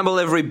Football Ramble,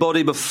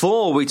 everybody.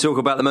 Before we talk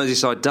about the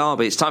Merseyside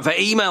derby, it's time for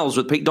emails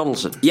with Pete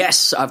Donaldson.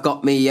 Yes, I've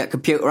got my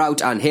computer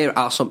out, and here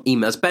are some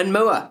emails. Ben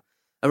Moore,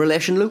 a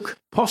relation, Luke?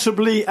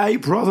 Possibly a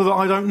brother that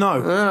I don't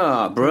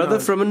know. Brother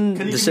from Can you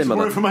the give me some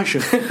more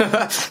information?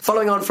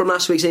 Following on from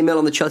last week's email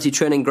on the Chelsea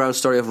training ground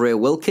story of Ray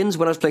Wilkins,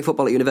 when I was playing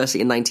football at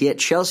university in '98,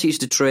 Chelsea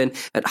used to train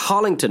at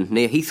Harlington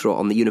near Heathrow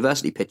on the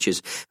university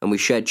pitches, and we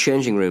shared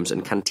changing rooms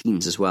and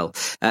canteens as well.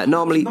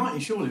 Normally,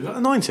 90s, surely was that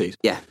the 90s?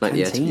 Yeah,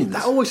 98.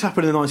 That always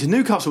happened in the 90s.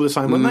 Newcastle were the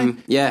same, weren't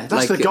they? Yeah,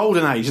 that's the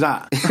golden age.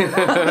 That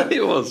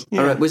it was.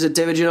 Yeah. Right, was it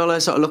David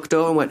Ginola sort of looked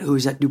over and went, "Who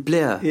is that new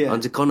player?" Yeah. On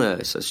the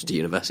corner, such a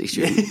university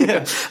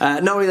student.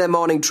 Normally,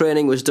 their morning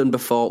training was done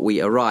before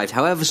we arrived.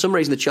 However, for some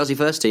reason, the Chelsea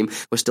first team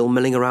was still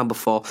milling around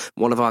before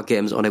one of our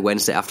games on a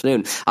Wednesday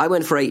afternoon. I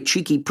went for a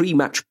cheeky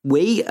pre-match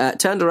wee,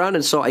 turned around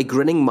and saw a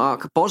grinning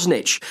Mark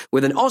Bosnich.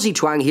 With an Aussie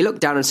twang, he looked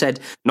down and said,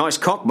 "Nice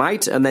cock,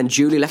 mate," and then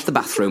duly left the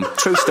bathroom.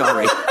 True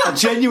story. I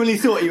genuinely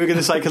thought you were going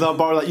to say, "Can I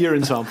borrow that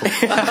urine sample?"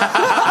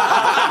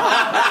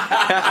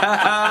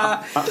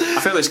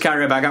 Fill this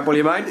carrier bag up, will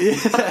you, mate?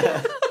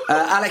 Yeah.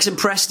 Alex in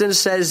Preston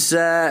says,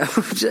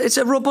 it's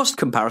a robust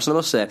comparison, I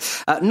must say.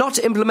 Not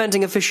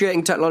implementing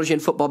officiating technology in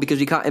football because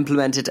you can't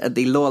implement it at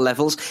the lower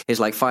levels is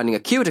like finding a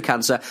cure to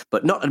cancer,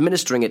 but not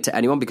administering it to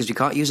anyone because you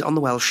can't use it on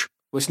the Welsh.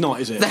 Well, it's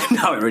not, is it?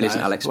 No, it really isn't,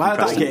 Alex. Well, how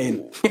did that get in?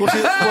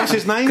 What's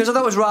his name? Because I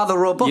thought it was rather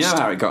robust. You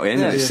know how it got in?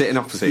 Yeah. Sitting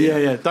opposite you.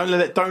 Yeah. Don't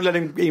let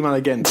him email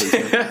again,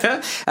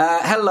 Peter.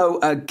 Hello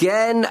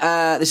again.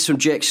 This is from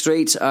Jake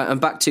Street. I'm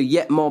back to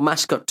yet more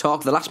mascot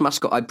talk. The last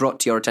mascot I brought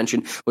to your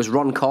attention was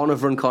Ron Corn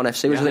of Runcorn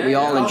FC, which I think we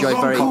all enjoyed.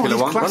 Very popular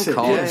one. Ron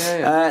Corn.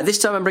 Yeah. This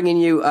time I'm bringing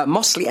you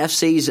Mossley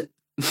FC's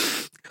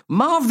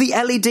Marv the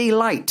LED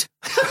Light.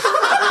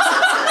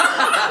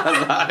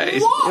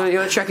 What? You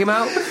want to check him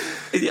out?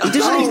 He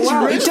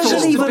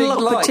doesn't even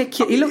look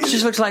particular. He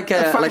looks like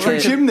a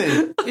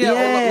chimney.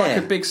 Yeah, like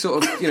a big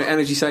sort of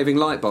energy saving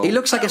light bulb. He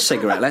looks like a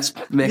cigarette. Let's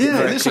make it very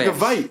clear. He looks like a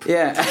vape.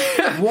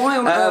 Yeah. Why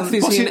on earth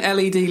is he an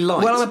LED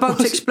light? Well, I'm about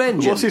to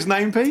explain. What's his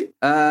name, Pete?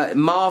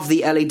 Marv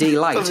the LED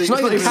Light. It's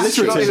not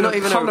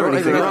even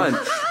a rhyme.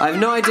 I have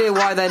no idea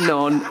why they're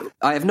known.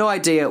 I have no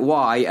idea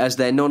why, as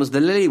they're known as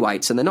the Lily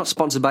Whites, and they're not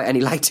sponsored by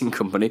any lighting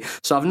company.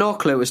 So I have no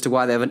clue as to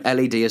why they have an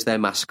LED as their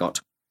mascot.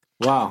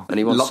 Wow. And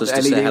he wants us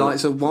to say hello.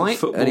 lights are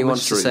white. And he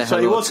wants to say hello. So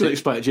he was going to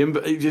explain it, Jim,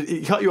 but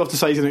he cut you off to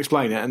say he's going to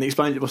explain it, and he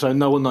explained it so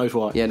no one knows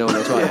why. Yeah, no one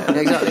knows why. Yeah,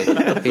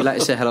 exactly. He'd like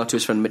to say hello to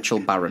his friend Mitchell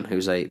Barron,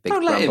 who's a big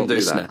Don't let him do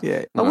listener. that.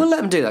 Yeah. I will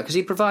let him do that, because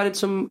he provided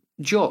some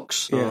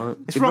jokes. Yeah.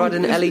 It's red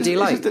and LED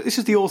light. This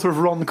is the author of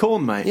Ron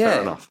Corn, mate. Yeah,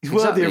 Fair enough. He's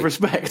worthy exactly. of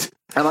respect.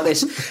 How about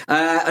this?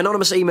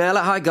 Anonymous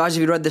emailer. Hi, guys.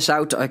 If you read this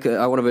out,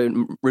 I want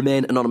to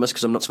remain anonymous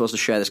because I'm not supposed to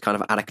share this kind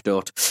of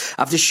anecdote.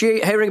 After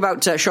hearing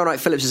about Sean Wright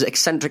Phillips'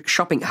 eccentric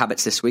shopping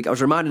habits this week, I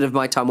was reminded of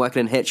my time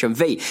working in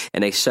HMV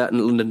in a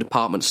certain London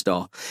department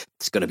store.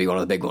 It's going to be one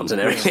of the big ones, isn't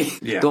it, really?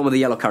 Yeah. The one with the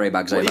yellow carry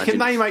bags, I You imagine.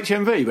 can name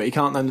HMV, but you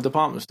can't name the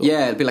department store.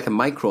 Yeah, it'd be like a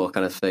micro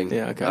kind of thing.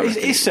 Yeah, okay. I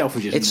reckon. It's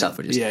Selfridges. It's isn't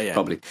it? Selfridges, Yeah, yeah.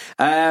 probably.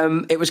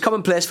 It was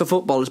commonplace for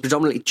footballers,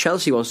 predominantly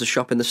Chelsea ones, to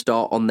shop in the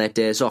store on their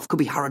days off. Could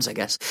be Harrods, I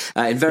guess.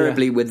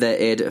 Invariably with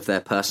the aid of their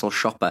personal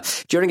shopper.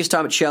 During his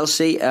time at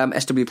Chelsea,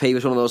 SWP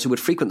was one of those who would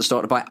frequent the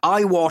store to buy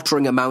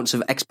eye-watering amounts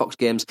of Xbox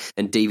games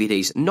and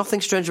DVDs.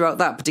 Nothing strange about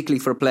that, particularly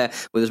for a player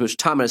with as much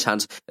time on his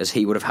hands as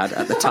he would have had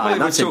at the time.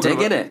 That's a dig,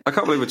 isn't it? I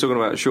can't believe we're talking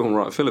about Sean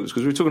Wright Phillips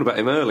because we were talking about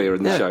him earlier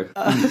in the show.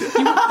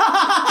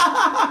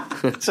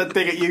 It's a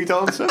dig at you,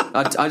 Dancer.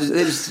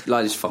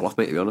 They just fall off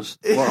me, to be honest.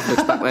 What I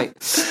expect, mate.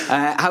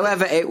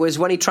 However, it was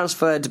when he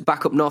transferred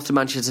back up north to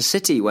Manchester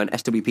City when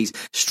SWP's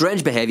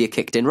strange behaviour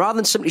kicked in. Rather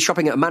than simply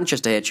shopping at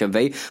Manchester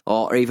HMV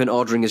or even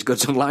ordering his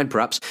goods online,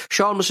 perhaps,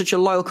 Sean was such a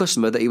loyal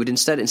customer that he would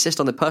instead insist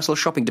on the personal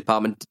shopping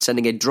department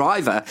sending a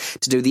driver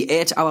to do the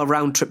 8-hour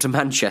round trip to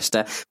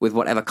Manchester with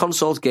whatever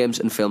consoles, games,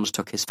 and films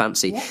took his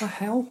fancy. What the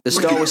hell? The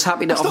store was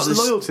happy to That's offer not this.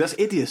 loyalty, that's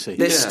idiocy.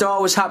 The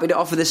store was happy to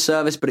offer this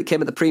service, but it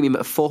came at the premium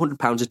of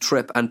 £400 a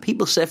trip, and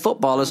people say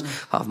footballers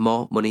have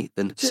more money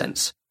than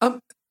sense.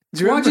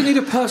 Why do you need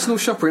a personal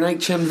shopper in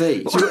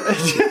HMV?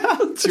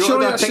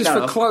 Surely that's just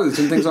for clothes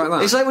and things like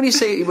that. It's like when you used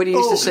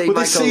to see will Michael.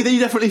 this CD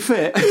definitely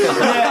fit?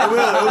 Yeah, it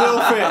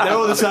will fit. They're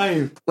all the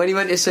same. When you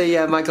went to see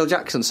Michael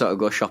Jackson sort of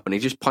go shopping, he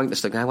just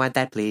pointless like, I want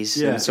that, please.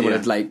 Yeah. And someone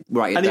would like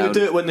write it And down. he would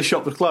do it when the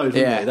shop was closed,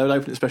 wouldn't Yeah. he? They would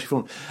open it especially for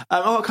him.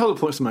 I've got a couple of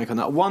points to make on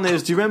that. One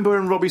is, do you remember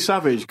when Robbie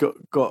Savage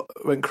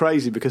went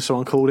crazy because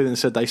someone called in and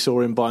said they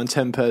saw him buying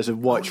 10 pairs of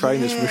white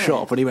trainers from a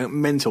shop, and he went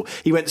mental.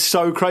 He went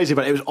so crazy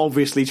about it, it was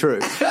obviously true.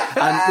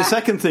 And the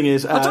second thing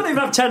is... I don't even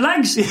have 10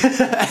 legs!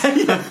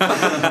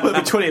 well,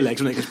 it'd be 20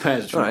 legs, wouldn't it?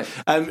 Because pairs.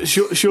 Right.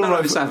 Sean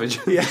Wright Savage.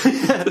 Yeah.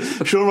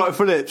 Sean Wright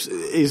Phillips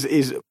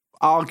is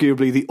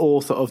arguably the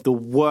author of the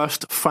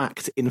worst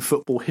fact in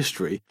football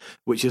history,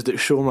 which is that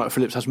Sean Wright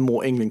Phillips has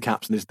more England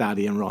caps than his dad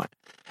Ian Wright.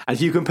 And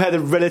if you compare the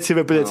relative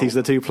abilities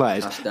of the two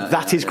players,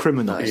 that is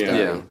criminal.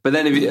 Yeah, but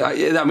then if you,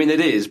 I mean, it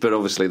is. But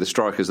obviously, the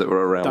strikers that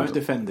were around. Don't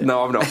defend it.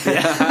 No, I'm not.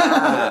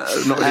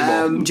 Not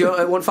anymore. Do you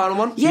want one final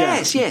one?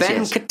 Yes. Ben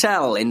yes.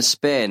 Cattell in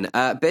Spain.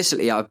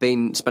 Basically, I've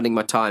been spending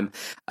my time.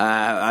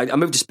 I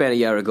moved to Spain a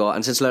year ago,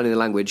 and since learning the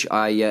language,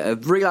 I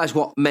have realised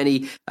what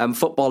many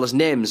footballers'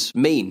 names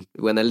mean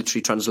when they're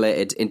literally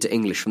translated into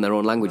English from their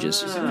own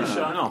languages. Just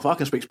showing off. I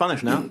can speak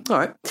Spanish now. All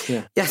right.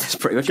 Yeah. That's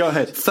pretty much. Go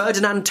ahead.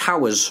 Ferdinand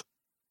Towers.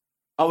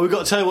 Oh, we've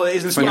got to tell you what it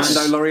is in Spanish.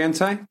 Fernando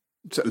Loriente?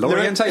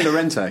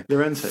 Lorente?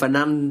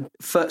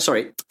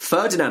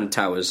 Ferdinand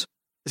Towers.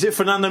 Is it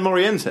Fernando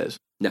Morientes?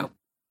 No.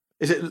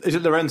 Is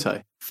it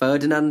Lorente?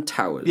 Ferdinand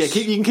Towers. Yeah,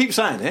 you can keep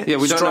saying it. Yeah,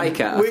 we don't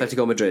Striker at know.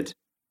 Atletico Madrid.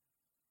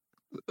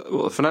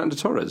 Fernando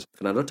Torres.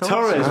 Fernando Torres.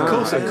 Torres, of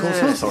course. of course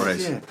it's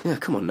Torres. Yeah. Yeah,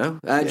 come on now.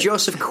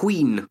 Joseph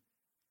Queen.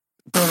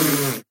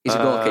 He's a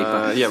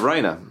goalkeeper. Yeah,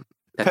 Reina.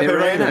 Pepe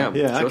Reina.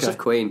 Yeah, Joseph okay.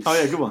 Queen. Oh,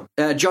 yeah, good one.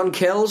 John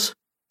Kills.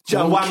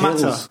 Juan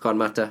Mata. Juan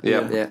Mata.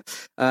 Yeah.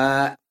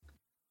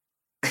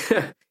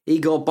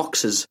 Igor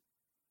Boxers.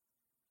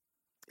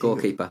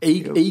 Goalkeeper.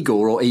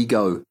 Igor or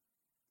Ego?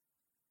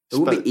 It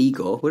would be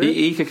Igor, would it?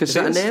 Iker Casillas. Is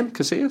that a name?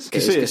 Casillas.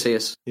 It is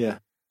Casillas. Yeah.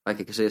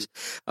 Iker Casillas.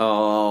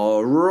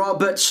 Oh,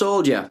 Robert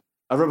Soldier.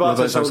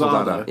 Roberto Roberto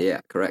Soldado. Soldado.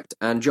 Yeah, correct.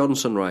 And Jordan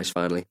Sunrise,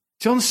 finally.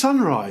 John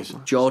Sunrise.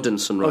 Jordan Oh,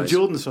 Sunrise.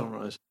 Jordan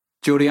Sunrise.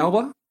 Jordi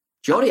Alba?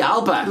 Jordi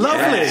Alba.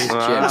 Lovely. Yes, Jim.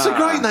 That's a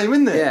great name,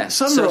 isn't it? Yeah.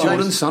 Sunrise.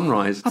 Jordan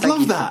Sunrise. I'd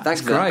love that.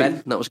 Thanks for that, great.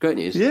 Ben. That was great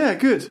news. Yeah,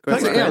 good.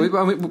 Thanks, Yeah,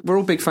 Ben. we're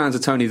all big fans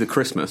of Tony the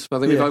Christmas, but I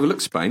think we've Yeah.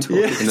 overlooked Spain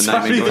Yeah, in the Tony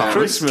naming the department.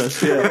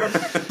 Christmas. Yeah.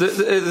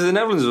 The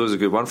Netherlands was a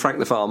good one. Frank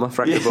the Farmer.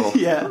 Frank the Ball.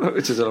 Yeah.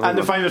 Which is a lovely And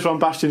the one. famous one,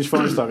 Bastian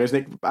Schweinsteiger, isn't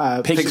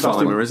it? Pig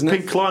Climber, isn't it?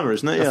 Pig Climber,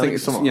 isn't it? Yeah, I think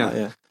it's something like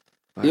that,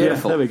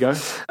 Beautiful. Yeah, there we go.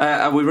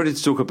 Are we ready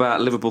to talk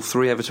about Liverpool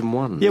 3, Everton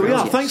 1? Yeah, we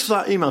are. Yes. Thanks for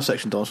that email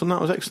section, Dawson. That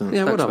was excellent.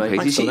 Yeah, well Thanks, done, mate. Pete.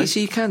 Thanks, You Ollie.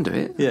 see, you can do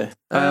it. Yeah.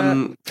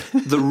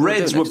 The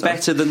Reds were next time.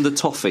 better than the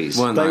Toffees.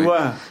 Weren't They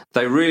were.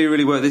 They really,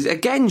 really were. This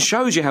again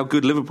shows you how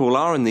good Liverpool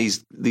are in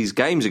these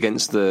games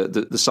against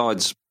the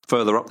sides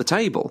further up the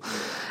table.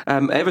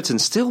 Everton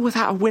still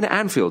without a win at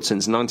Anfield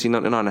since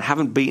 1999 and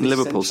haven't beaten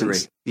Liverpool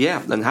since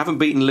haven't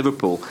beaten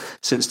Liverpool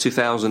since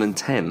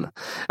 2010.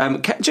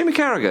 Jimmy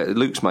Carragher,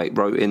 Luke's mate,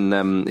 wrote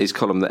in his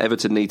column that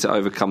Everton need to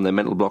overcome their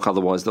mental block,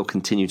 otherwise they'll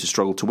continue to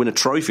struggle to win a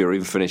trophy or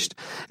even finish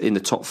in the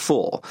top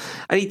 4.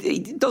 And he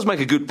does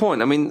make a good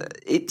point. I mean,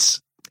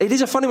 it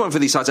is a funny one for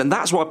these sides, and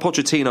that's why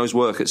Pochettino's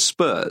work at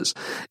Spurs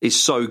is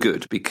so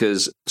good,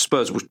 because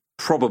Spurs will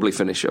probably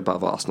finish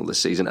above Arsenal this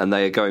season, and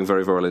they are going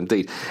very, very well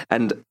indeed.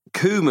 And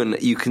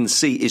Koeman, you can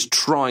see, is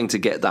trying to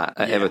get that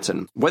at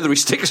Everton. Whether he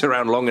sticks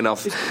around long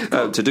enough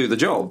to do the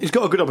job. He's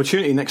got a good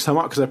opportunity next time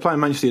up because they're playing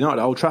Manchester United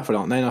at Old Trafford,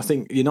 aren't they? And I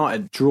think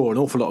United draw an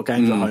awful lot of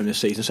games at home this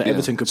season, so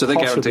Everton could they're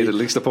possibly... guaranteed at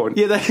least a point.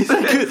 Yeah,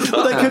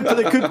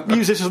 they could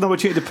use this as an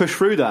opportunity to push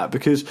through that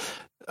because...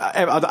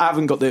 I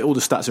haven't got all the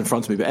stats in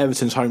front of me, but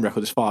Everton's home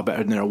record is far better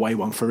than their away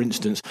one, for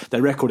instance.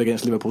 Their record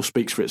against Liverpool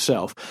speaks for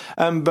itself.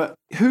 But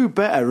who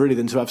better, really,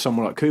 than to have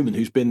someone like Koeman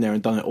who's been there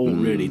and done it all,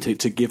 really,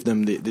 to give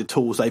them the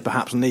tools they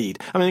perhaps need.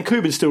 I mean,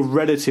 Koeman's still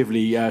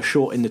relatively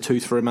short in the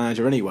tooth for a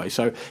manager anyway,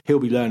 so he'll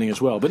be learning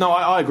as well. But no,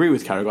 I agree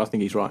with Carragher. I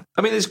think he's right.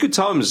 I mean, there's good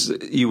times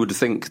you would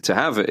think to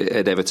have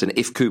at Everton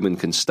if Koeman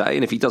can stay,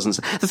 and if he doesn't...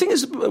 The thing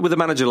is, with a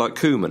manager like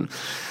Koeman,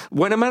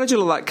 when a manager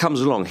like that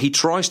comes along, he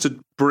tries to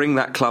bring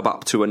that club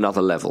up to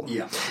another level.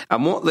 Yeah.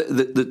 And what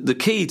the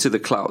key to the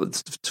club,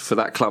 for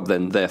that club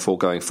then, therefore,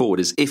 going forward,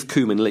 is if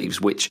Koeman leaves,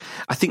 which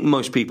I think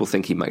most people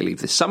think he may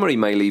leave this summer, he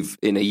may leave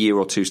in a year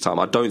or two's time.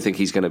 I don't think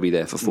he's going to be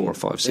there for 4 or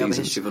 5 They have seasons.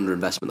 a history of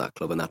underinvestment, that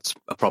club, and that's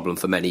a problem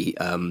for many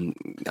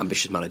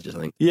ambitious managers, I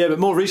think. Yeah, but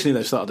more recently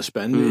they've started to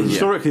spend.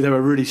 Historically, they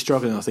were really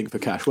struggling, I think, for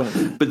cash, weren't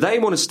they? But they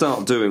want to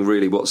start doing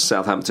really what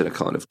Southampton are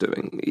kind of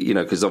doing,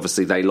 because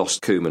obviously they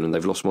lost Koeman and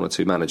they've lost 1 or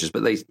 2 managers,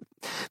 but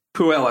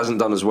Puel hasn't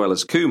done as well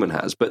as Koeman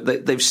has, but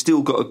they've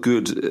still got a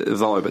good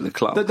vibe at the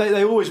club.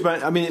 They always.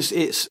 I mean,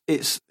 it's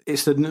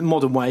the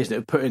modern way, isn't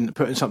it?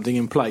 Putting something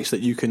in place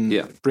that you can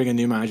bring a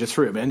new manager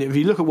through. I mean, if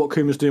you look at what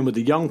Koeman's doing with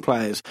the young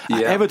players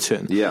at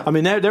Everton, I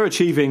mean, they're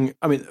achieving.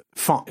 I mean,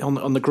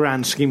 on the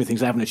grand scheme of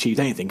things, they haven't achieved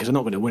anything because they're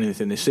not going to win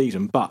anything this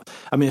season. But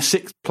I mean, a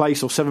 6th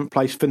place or 7th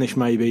place finish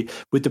maybe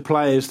with the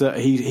players that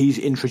he's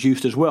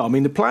introduced as well. I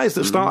mean, the players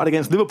that started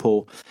against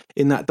Liverpool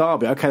in that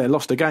derby, okay, they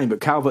lost a game, but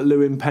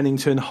Calvert-Lewin,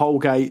 Pennington,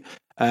 Holgate.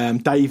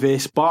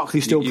 Davis,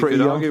 Barkley's still pretty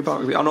young. Argue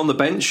Barkley. And on the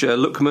bench,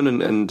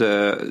 Lookman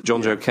and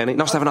John Joe Kenny.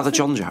 Nice to have another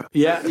John Joe.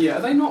 Yeah.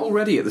 Are they not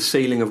already at the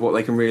ceiling of what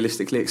they can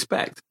realistically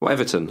expect? What,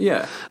 Everton?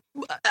 Yeah.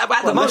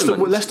 At the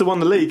moment. Leicester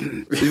won the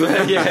league.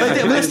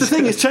 That's the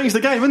thing. It's changed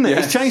the game, isn't it?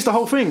 It's changed the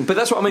whole thing. But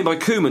that's what I mean by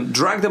Koeman.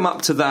 Drag them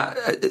up to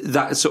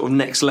that sort of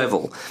next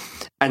level.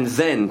 And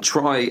then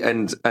try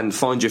and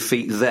find your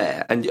feet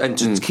there and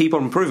just keep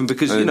on improving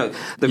because, they've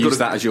got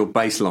that as your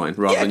baseline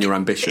rather than your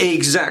ambition.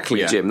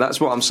 Exactly, Jim.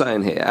 That's what I'm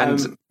saying here.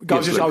 And I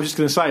was just going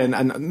to say,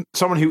 and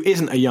someone who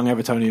isn't a young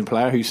Evertonian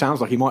player, who sounds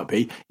like he might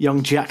be,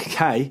 young Jack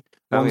Kay,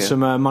 won some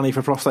money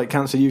for Prostate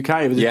Cancer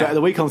UK. It was his bet of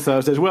the week on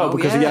Thursday as well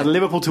because he had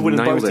Liverpool to win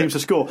and both teams to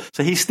score.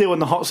 So he's still in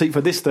the hot seat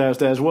for this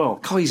Thursday as well.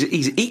 God,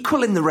 he's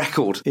equal in the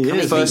record. He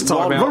is. First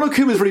time out. Ronald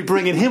Koeman's really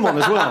bringing him on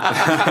as well.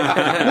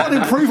 What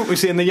an improvement we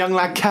see in the young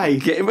lad Kay.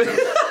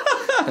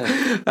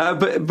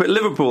 But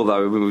Liverpool,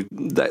 though,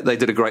 they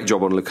did a great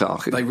job on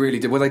Lukaku. They really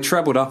did. Well, they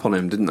trebled up on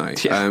him, didn't they?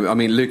 Yeah. I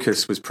mean,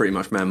 Lucas was pretty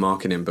much man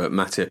marking him, but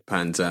Matip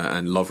and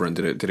Lovren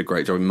did a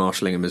great job in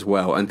marshalling him as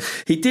well. And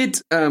he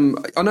did. I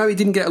know he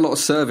didn't get a lot of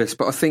service,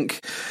 but I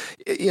think,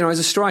 as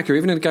a striker,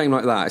 even in a game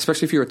like that,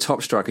 especially if you're a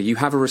top striker, you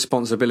have a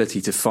responsibility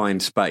to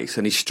find space,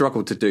 and he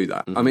struggled to do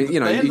that. I mean,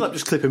 they ended up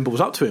just clipping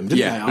balls up to him,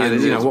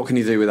 didn't they? What can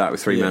you do with that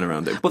with 3 men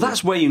around him? Well,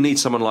 that's where you need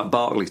someone like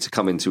Barkley to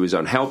come into his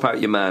own, help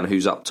out your man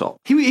who's up top.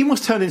 He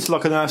must turn into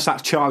like an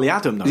ersatz Charlie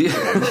Adam, though. He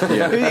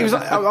was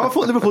I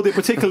thought Liverpool did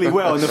particularly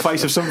well in the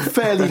face of some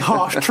fairly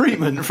harsh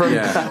treatment from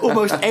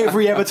almost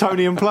every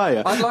Evertonian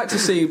player. I'd like to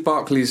see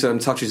Barkley's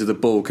touches of the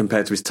ball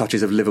compared to his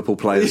touches of Liverpool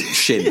players'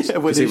 shins,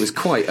 because he was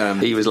quite...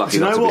 he was lucky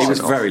not to be. He was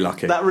very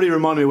lucky. That really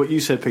reminded me of what you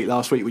said, Pete,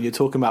 last week when you're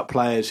talking about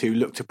players who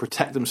look to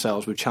protect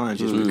themselves with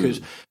challenges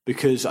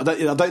because I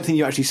don't think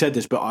you actually said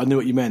this, but I knew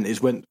what you meant,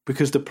 is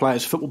because the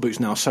players' football boots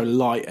now are so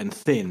light and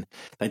thin,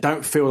 they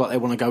don't feel like they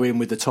want to go in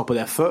with the top of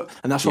their foot,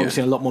 and that's why we've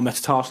seen a lot more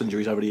metatarsal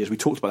injuries over the years. We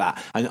talked about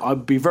that, and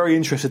I'd be very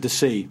interested to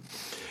see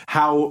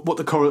what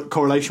the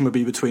correlation would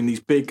be between these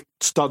big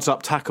studs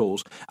up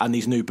tackles and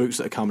these new boots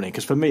that are coming in,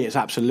 because for me it's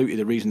absolutely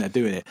the reason they're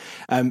doing it,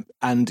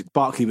 and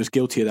Barkley was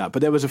guilty of that.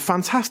 But there was a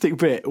fantastic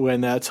bit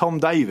when Tom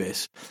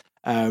Davis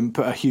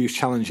put a huge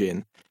challenge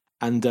in,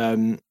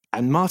 and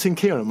Martin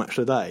Keown on Match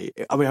of the Day.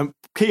 I mean,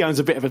 Keown's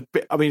a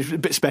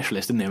bit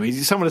specialist, isn't he? I mean,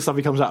 some of the stuff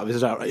he comes out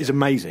of is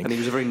amazing. And he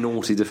was a very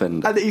naughty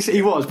defender. And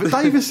he was. But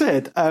Davis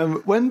said,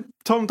 when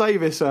Tom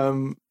Davis,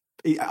 I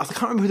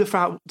can't remember who the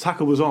foul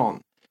tackle was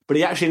on, but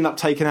he actually ended up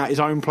taking out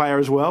his own player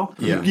as well.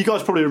 Yeah. You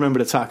guys probably remember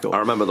the tackle. I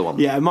remember the one.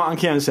 Yeah, Martin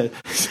Keown said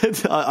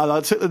I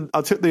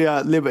took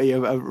the liberty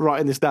of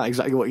writing this down,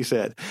 exactly what he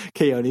said.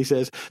 Keown, he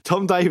says,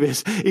 Tom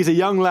Davis, he's a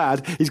young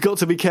lad, he's got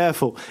to be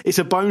careful. It's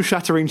a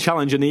bone-shattering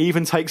challenge, and he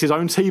even takes his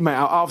own teammate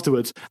out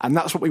afterwards, and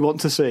that's what we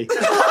want to see.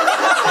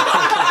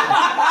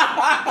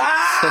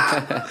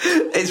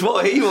 It's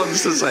what he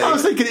wants to say. I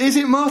was thinking, is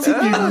it, Martin,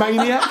 you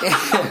maniac?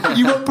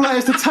 You want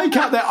players to take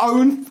out their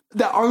own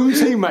their own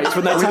teammates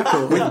when they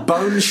tackle. with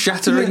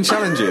bone-shattering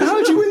challenges.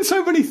 How do you win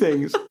so many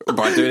things?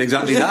 By doing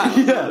exactly that.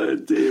 Yeah.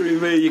 Deary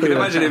me, you can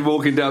imagine him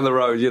walking down the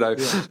road,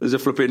 there's a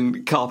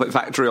flipping carpet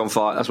factory on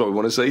fire, that's what we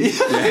want to see.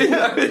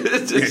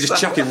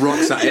 Just chucking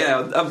rocks at it.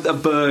 Yeah, a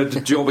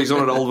bird jobbies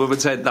on an old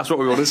woman's head, that's what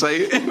we want to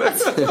see.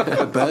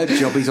 A bird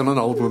jobbies on an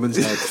old woman's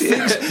head.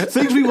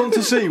 Things we want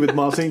to see with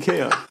Martin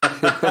Keown.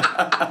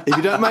 If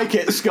you don't make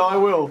it, Sky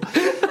will.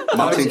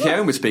 Martin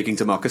Keown was speaking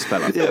to Marcus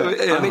Speller.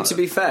 I mean, to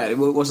be fair, it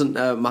wasn't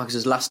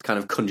Marcus's last kind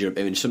of conjure-up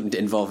image something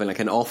involving like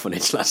an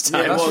orphanage last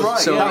time? Yeah, that's right.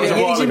 So That was a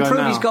while he's ago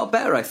improved. now. He's got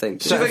better, I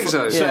think. Do you think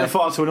so? Set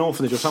fire to an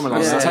orphanage or something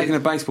like that. Taking a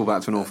baseball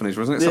bat to an orphanage,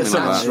 wasn't it? Yeah,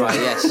 Something like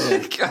that's that.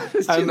 Right.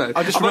 Yes.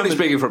 I just I'm only remember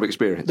speaking from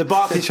experience. the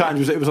Barkley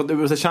challenge it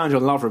was a challenge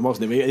on Lovren,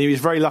 wasn't it? And he was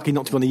very lucky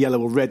not to be on the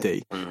yellow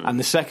already. And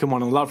the second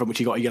one on Lovren, which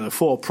he got a yellow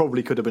for,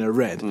 probably could have been a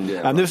red.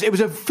 It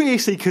was a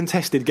fiercely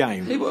contested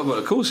game. Well,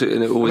 of course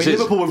it always is.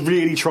 Liverpool were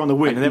really trying to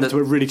win, and Everton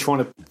were really trying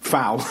to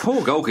foul.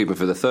 Poor goalkeeper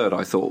for the third,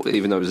 I thought,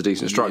 even though it was a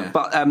decent strike. Yeah.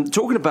 But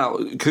talking about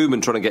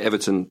Koeman trying to get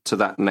Everton to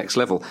that next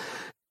level,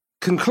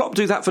 can Klopp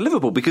do that for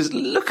Liverpool? Because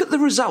look at the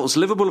results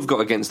Liverpool have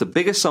got against the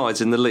bigger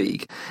sides in the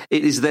league.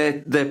 It is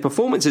their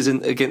performances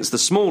against the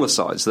smaller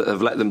sides that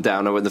have let them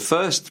down. Now, in the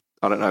first,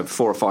 4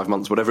 or 5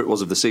 months, whatever it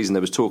was of the season,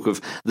 there was talk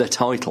of the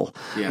title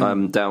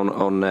down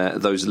on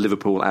those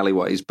Liverpool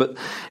alleyways. But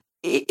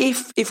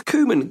if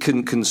Koeman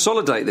can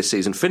consolidate this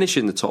season, finish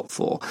in the top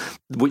 4,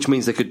 which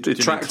means they could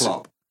attract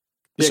Klopp? Klopp.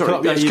 Sorry,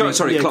 I'm getting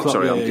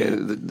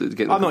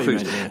I know what you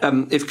confused.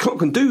 meant, If Klopp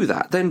can do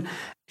that, then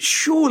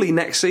surely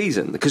next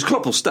season, because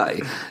Klopp will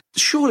stay,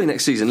 surely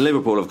next season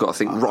Liverpool have got to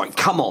think, right,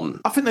 come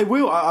on. I think they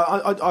will.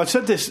 I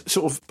said this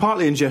sort of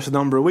partly in jest a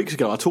number of weeks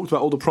ago. I talked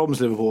about all the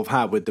problems Liverpool have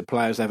had with the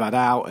players they've had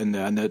out and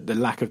the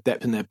lack of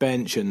depth in their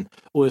bench and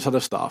all this other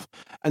stuff.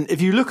 And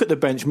if you look at the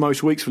bench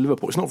most weeks for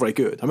Liverpool, it's not very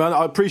good. I mean,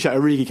 I appreciate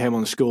Origi came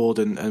on and scored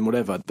and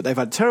whatever, but they've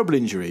had terrible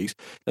injuries.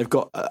 They've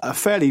got a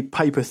fairly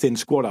paper-thin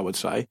squad, I would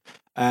say.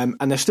 And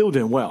they're still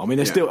doing well. I mean,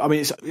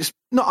 it's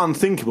not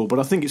unthinkable, but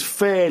I think it's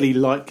fairly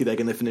likely they're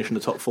going to finish in the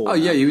top 4. Oh,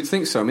 yeah, you would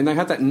think so. I mean, they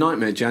had that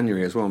nightmare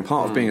January as well, and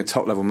part of being a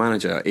top-level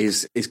manager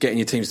is getting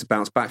your teams to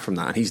bounce back from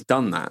that, and he's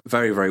done that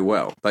very, very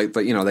well. They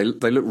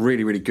look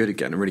really, really good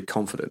again and really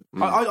confident.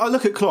 I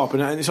look at Klopp,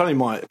 and it's only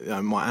my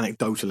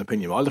anecdotal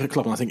opinion, but I look at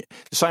Klopp and I think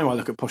the same way I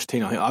look at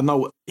Pochettino. I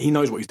know he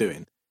knows what he's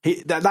doing.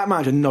 That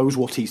manager knows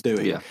what he's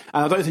doing. Yeah.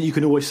 And I don't think you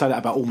can always say that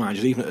about all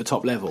managers, even at the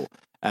top level.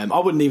 I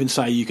wouldn't even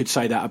say you could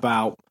say that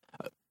about...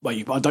 Well,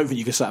 I don't think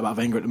you can say that about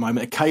Wenger at the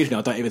moment. Occasionally,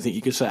 I don't even think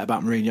you could say it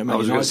about Mourinho. I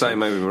was going to say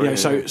maybe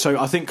Mourinho. Yeah, so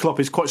I think Klopp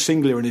is quite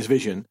singular in his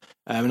vision,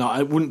 and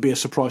it wouldn't be a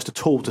surprise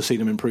at all to see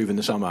them improve in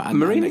the summer and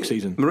next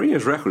season.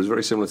 Mourinho's record is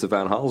very similar to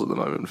Van Gaal's at the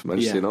moment for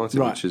Manchester United,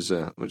 right. which is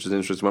an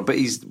interesting one. But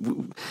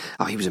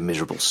he was a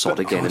miserable sod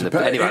again.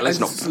 Anyway, let's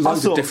not.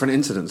 Loads of different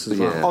incidents as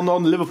well.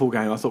 On the Liverpool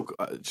game, I thought,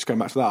 just going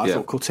back to that, I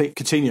thought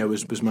Coutinho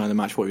was man of the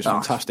match. He was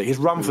fantastic. His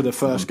run for the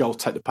first goal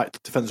to take the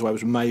defenders away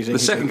was amazing. The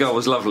second goal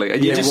was lovely,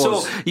 and you just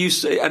saw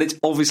and it's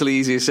obviously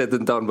easier said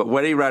than done. But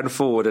when he ran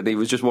forward and he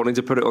was just wanting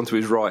to put it onto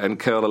his right and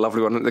curl a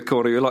lovely one in the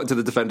corner, you're like to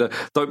the defender,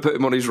 don't put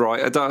him on his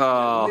right.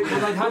 Well,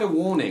 they'd had a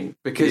warning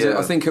because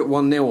I think at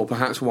 1-0 or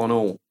perhaps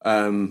 1-1.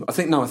 I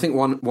think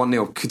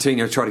 1-0.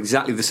 Coutinho tried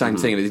exactly the same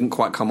thing and it didn't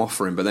quite come off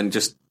for him. But then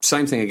just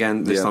same thing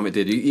again this time it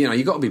did.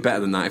 You got to be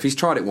better than that. If he's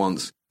tried it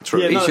once.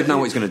 He should know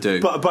what he's going to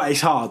do. But it's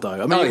hard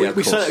though. I mean,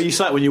 you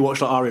say it when you watch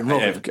like Arjen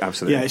Robben. Yeah,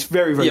 absolutely. Yeah, it's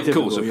very, very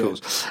difficult. Of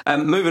course.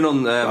 Moving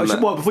on.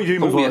 Before you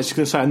move on, I was just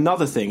going to say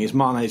another thing is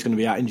Mane is going to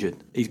be out injured.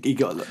 He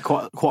got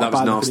quite a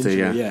bad nasty,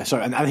 injury. Yeah. So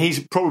and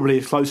he's probably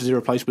as close as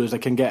irreplaceable as they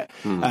can get.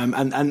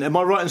 And am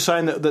I right in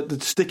saying that the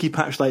sticky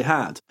patch they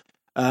had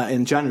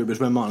in January was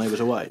when Mane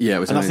was away? Yeah, it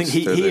was. And I think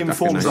he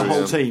informs the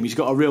whole team. He's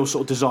got a real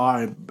sort of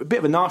desire, a bit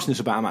of a nastiness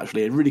about him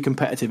actually, a really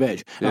competitive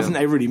edge. And I think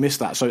they really missed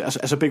that. So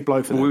that's a big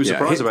blow for them. We were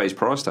surprised about his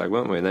price tag,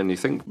 weren't we? And then you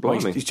think,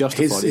 blimey. He's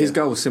justified. His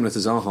goal was similar to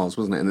Zaha's,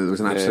 wasn't it? And there was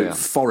an absolute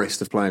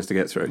forest of players to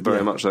get through.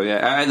 Very much so, yeah.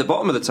 At the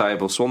bottom of the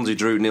table, Swansea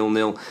drew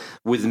 0-0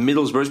 with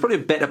Middlesbrough. It's probably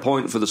a better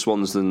point for the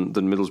Swans than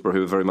Middlesbrough,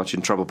 who are very much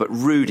in trouble. But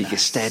Rudy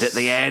Gestede at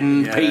the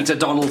end. Yeah. Peter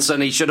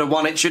Donaldson, he should have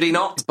won it, should he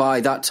not?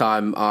 By that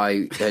time,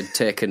 I had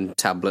taken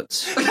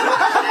tablets.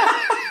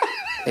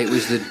 It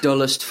was the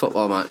dullest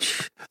football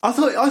match. I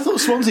thought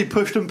Swansea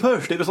pushed and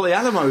pushed. It was like the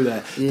Alamo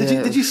there.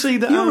 Yeah. Did you see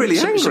that? You're really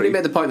angry. Somebody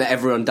made the point that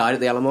everyone died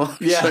at the Alamo.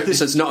 Yeah, so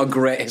it's not a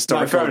great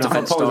historical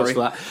defence story.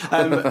 For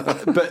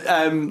that. But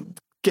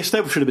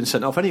Gestede should have been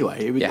sent off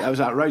anyway. That was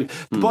outrageous.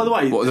 But by the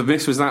way, what, the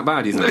miss was that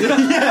bad, isn't it?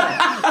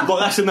 Yeah. Well,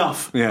 that's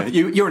enough. Yeah,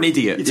 you're an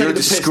idiot. You're a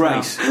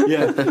disgrace.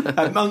 Yeah.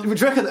 Would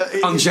you reckon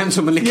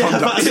ungentlemanly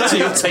conduct to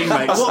your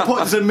teammates? At what point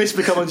does a miss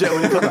become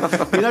ungentlemanly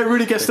conduct?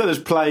 Rudy Gestede has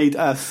played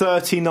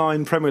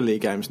 39 Premier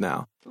League games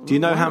now. Do you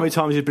know how many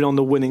times he's been on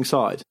the winning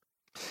side?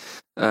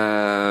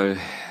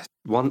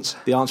 Once.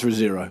 The answer is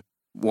 0.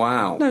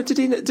 Wow. No,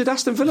 did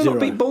Aston Villa not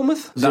beat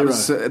Bournemouth? That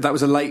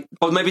was a late.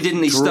 Or maybe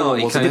didn't he start?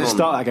 He didn't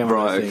start that game.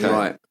 Right. Okay.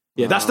 Right.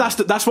 Yeah,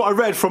 that's what I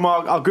read from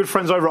our good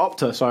friends over at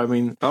Opta. So I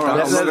mean, all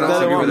right,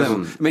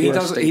 I mean,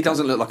 he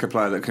doesn't look like a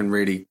player that can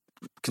really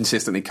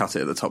consistently cut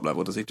it at the top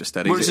level, does he? Just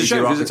steady. Well, it's a He's shame,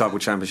 your 'cause archetypal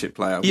championship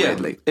player,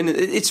 weirdly. And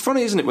it's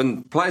funny, isn't it,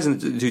 when players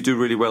who do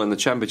really well in the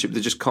Championship,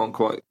 they just can't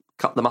quite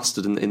cut the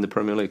mustard in the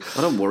Premier League.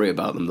 I don't worry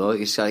about them though.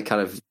 It's like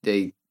kind of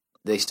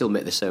they still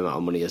make the same amount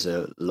of money as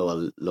a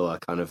lower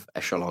kind of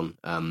echelon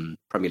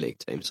Premier League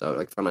team. So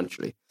like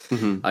financially,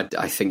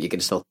 I think you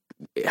can still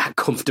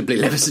comfortably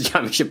live as a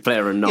Championship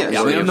player and not.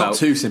 Yeah, I mean, I'm about... not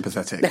too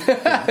sympathetic.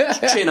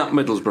 Chin up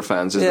Middlesbrough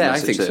fans, isn't Yeah, the I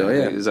think message so,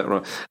 there? yeah. Is that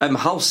right?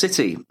 Hull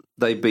City,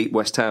 they beat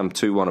West Ham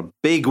 2-1. A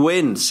big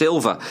win,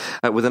 Silver,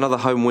 with another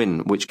home win,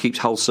 which keeps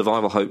Hull's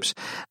survival hopes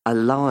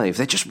alive.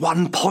 They're just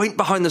 1 point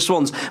behind the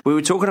Swans. We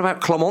were talking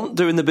about Clement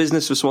doing the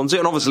business for Swansea,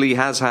 and obviously he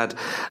has had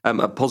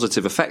a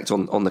positive effect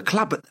on the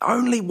club, but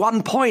only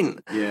 1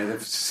 point. Yeah,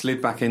 they've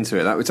slid back into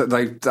it.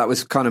 That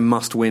was kind of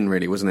must win,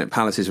 really, wasn't it?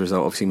 Palace's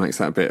result obviously makes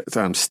that a bit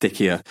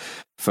stickier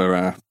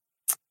for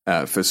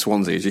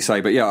Swansea, as you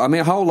say. But yeah, I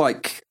mean, Hull,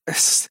 like,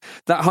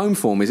 that home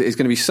form is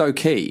going to be so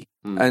key.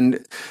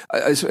 And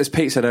as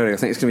Pete said earlier, I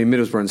think it's going to be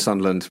Middlesbrough and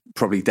Sunderland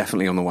probably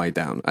definitely on the way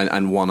down,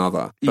 and one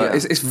other. But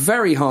it's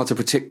very hard to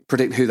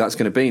predict who that's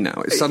going to be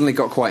now. It's suddenly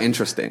got quite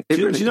interesting.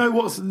 Do you know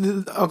what?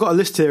 I've got a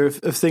list here of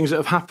things that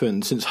have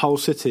happened since Hull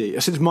City,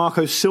 since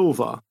Marco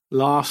Silva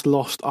last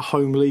lost a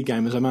home league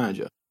game as a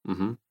manager.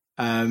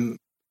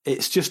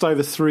 It's just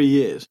over 3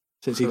 years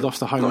since he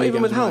lost a home league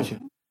game as a manager.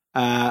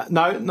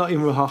 No, not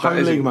even with Hull.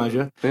 Home league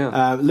manager.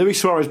 Yeah.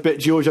 Luis Suarez bit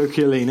Giorgio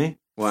Chiellini.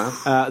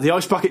 Wow. The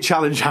Ice Bucket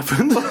Challenge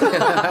happened.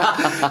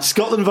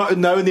 Scotland voted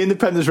no in the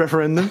independence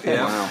referendum.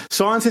 Yeah. Wow.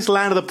 Scientists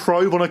landed a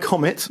probe on a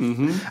comet.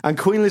 And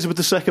Queen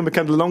Elizabeth II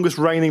became the longest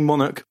reigning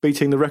monarch,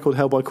 beating the record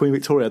held by Queen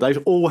Victoria.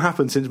 They've all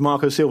happened since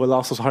Marco Silva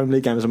last lost a home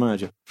league game as a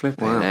manager.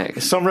 Wow.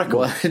 It's some record.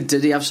 Well,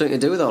 did he have something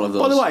to do with all of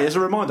those? By the way, as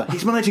a reminder,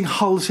 he's managing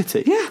Hull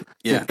City.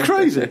 Yeah.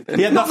 Crazy.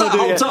 He had nothing Not to that do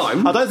whole with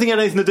time. I don't think he had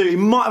anything to do. He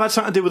might have had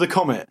something to do with the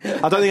comet. I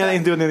don't think he had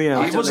anything to do with anything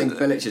I else. don't think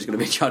Bilic is going to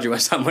be in charge of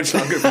West Ham much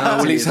longer.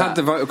 Well, he's had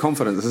the vote of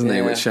confidence, hasn't he?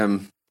 Yeah. Which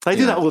They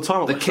do that all the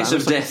time. At The West kiss Ham.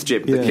 of death,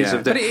 Jim. The Yeah. kiss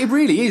of death. But it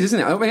really is, isn't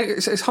it? I mean,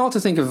 it's hard to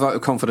think of a vote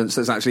of confidence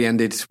that's actually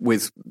ended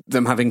with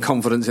them having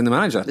confidence in the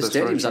manager. The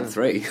stadium's had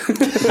 3.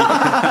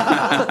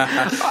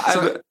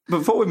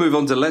 Before we move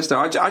on to Leicester,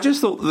 I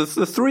just thought the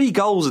 3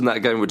 goals in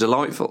that game were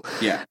delightful.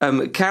 Yeah.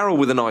 Carroll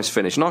with a nice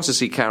finish. Nice to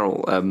see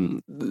Carroll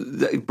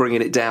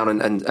bringing it down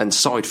and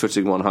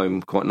side-footing one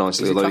home quite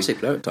nicely. He's a classic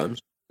player at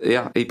times.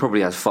 Yeah, he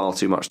probably had far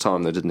too much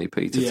time, though, didn't he,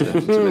 Peter?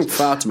 to miss.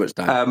 Far too much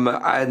time.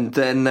 And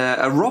then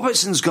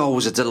Robertson's goal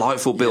was a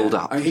delightful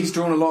build-up. He's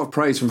drawn a lot of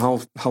praise from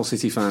Hull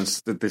City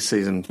fans this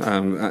season,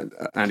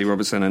 Andy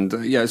Robertson, and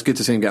it's good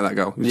to see him get that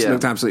goal. He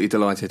looked absolutely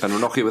delighted. And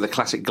Rocky with a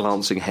classic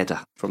glancing header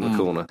from the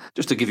corner.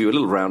 Just to give you a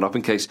little round-up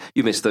in case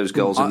you missed those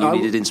goals and you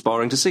needed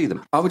inspiring to see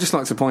them. I would just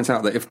like to point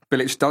out that if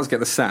Bilic does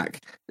get the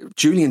sack,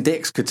 Julian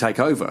Dix could take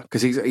over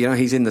because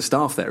he's in the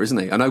staff there, isn't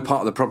he? I know part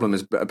of the problem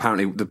is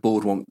apparently the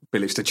board want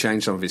Bilic to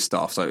change some of his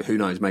staff, so who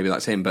knows, maybe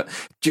that's him. But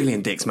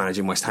Julian Dix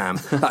managing West Ham,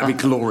 that'd be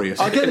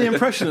glorious. I get the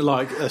impression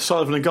that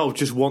Sullivan and Gold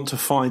just want to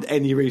find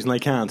any reason they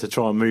can to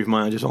try and move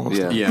managers on.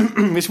 Yeah.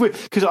 It's weird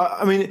because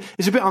I mean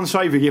it's a bit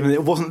unsavoury given that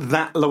it wasn't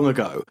that long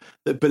ago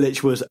that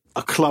Bilic was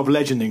a club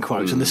legend in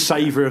quotes and the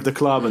saviour of the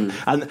club and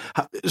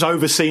has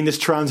overseen this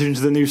transition to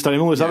the new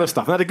stadium, all this other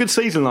stuff. And had a good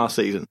season last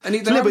season. And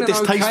it's a little bit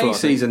distasteful. Okay I think.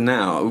 season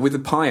now with the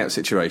Payet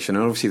situation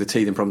and obviously the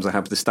teething problems they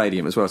have with the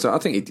stadium as well. So I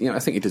think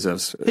he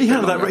deserves. He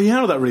handled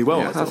that really well.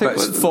 Yeah, I think.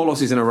 but 4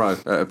 losses in a row.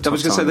 I was going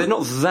to say, they're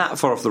not that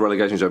far off the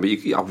relegation zone, but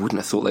I wouldn't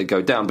have thought they'd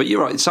go down. But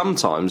you're right,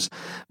 sometimes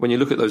when you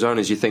look at those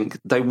owners, you think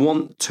they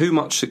want too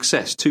much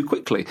success too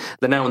quickly.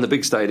 They're now in the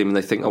big stadium and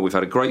they think, we've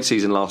had a great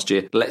season last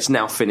year, let's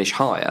now finish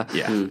higher.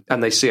 Yeah.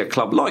 And they see a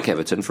club like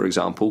Everton, for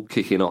example,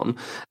 kicking on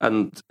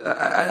and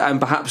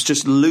perhaps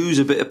just lose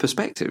a bit of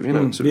perspective. Bit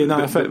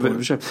of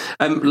a shame.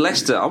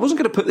 Leicester, I wasn't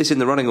going to put this in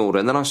the running order,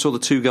 and then I saw the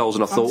 2 goals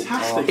and I thought,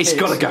 it's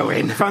got to go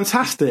in.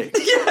 Fantastic.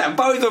 Yeah,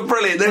 both are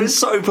brilliant. They're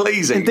so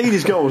pleasing. Indeed,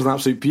 his goal was an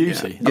absolute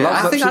beauty.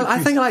 I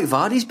think I like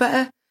Vardy's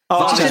better.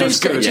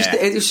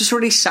 It was just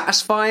really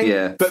satisfying.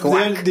 Yeah. But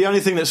the only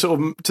thing that sort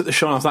of took the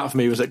shine off that for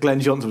me was that Glenn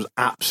Johnson was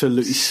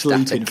absolutely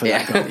sleeping for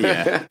that goal.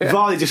 Yeah.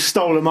 Vardy just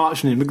stole a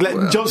march from him. But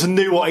Glenn Johnson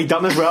knew what he'd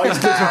done as well. He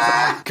just looked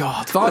around,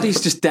 God.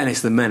 Vardy's just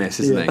Dennis the Menace,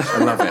 isn't he? I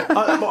love it.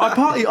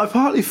 I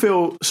partly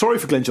feel sorry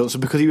for Glenn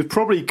Johnson because he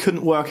probably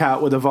couldn't work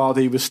out whether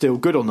Vardy was still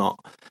good or not.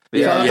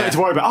 Yeah, I don't have to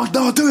worry about.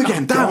 I'll do it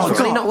again. Damn, Does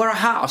he not wear a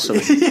hat or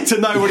something?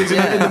 to know when he's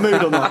in the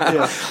mood or not.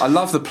 Yeah. I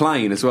love the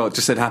plane as well. It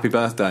just said happy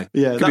birthday.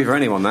 Yeah, could be for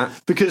anyone that.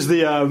 Because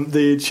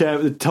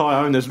the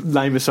Thai owner's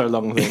name is so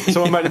long. I think.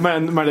 Someone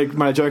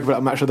made a joke about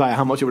a match of the day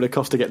how much it would have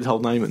cost to get the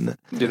whole name in there.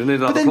 You need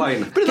another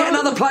plane. Get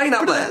another plane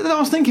up there. Then I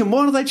was thinking,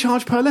 why do they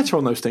charge per letter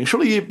on those things?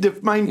 Surely the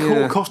main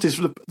core cost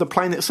is the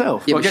plane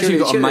itself. Yeah, well, I guess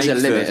you've got to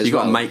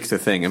well. make the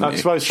thing. I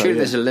suppose so. Surely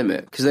there's a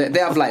limit because they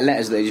have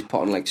letters that they just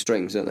put on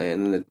strings, don't they?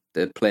 And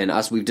the plane,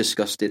 as we've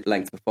discussed at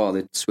length before,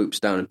 it swoops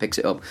down and picks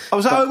it up.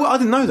 I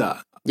didn't know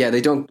that. Yeah,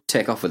 they don't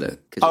take off with it.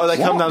 They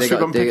come down,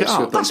 swoop and pick it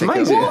up. That's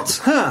amazing.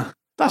 What? Huh.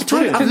 That's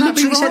brilliant. I've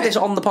literally said this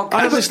on the podcast.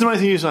 I haven't listened to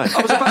anything you say.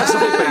 I was about to say,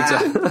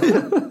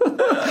 Peter.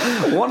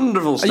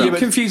 Wonderful Are stuff. you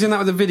confusing that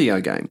with a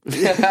video game?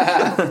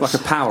 Like a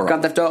power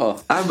Grand up. Theft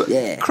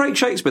Auto. Craig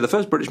Shakespeare, the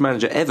first British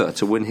manager ever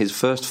to win his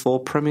first 4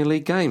 Premier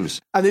League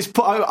games. And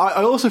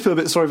I also feel a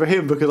bit sorry for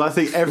him because I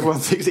think everyone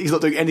thinks that he's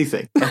not doing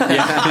anything.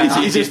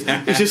 he's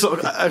just sort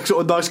of a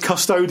sort of nice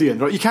custodian,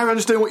 right? You carry on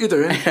just doing what you're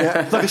doing,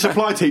 like a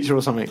supply teacher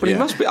or something. But he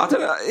must be. I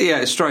don't know.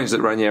 Yeah, it's strange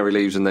that Ranieri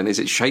leaves, and then is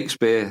it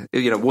Shakespeare?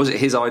 Was it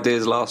his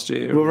ideas last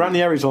year? Well,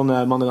 Ranieri's on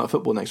Monday Night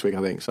Football next week,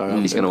 I think. So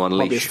he's going to unleash.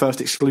 Might be his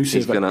first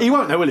exclusive. He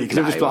won't know, will he? Because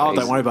he'll just be like,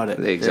 don't worry about it.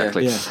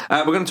 Exactly. Yeah.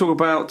 We're going to talk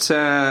about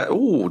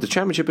the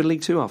Championship in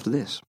League 2 after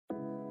this.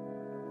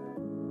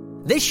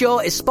 This show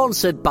is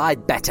sponsored by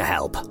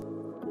BetterHelp.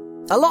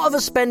 A lot of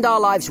us spend our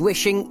lives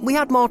wishing we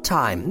had more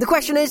time. The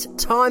question is,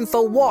 time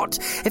for what?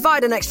 If I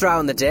had an extra hour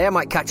in the day, I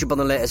might catch up on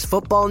the latest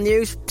football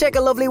news, take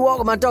a lovely walk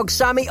with my dog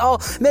Sammy, or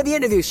maybe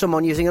interview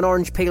someone using an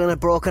orange peel and a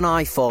broken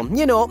iPhone.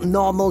 You know,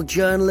 normal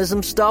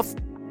journalism stuff.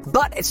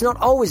 But it's not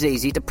always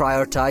easy to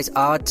prioritise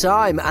our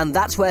time, and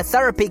that's where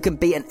therapy can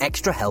be an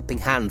extra helping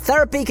hand.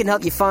 Therapy can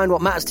help you find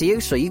what matters to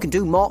you so you can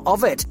do more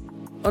of it.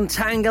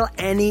 Untangle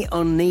any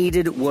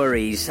unneeded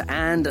worries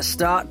and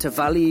start to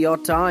value your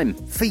time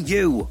for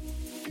you.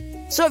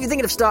 So if you're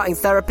thinking of starting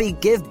therapy,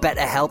 give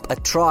BetterHelp a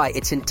try.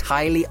 It's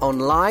entirely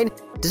online,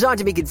 designed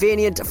to be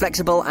convenient,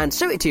 flexible and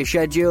suited to your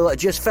schedule.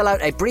 Just fill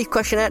out a brief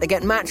questionnaire to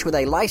get matched with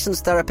a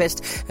licensed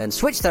therapist and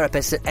switch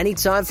therapists at any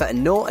time for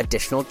no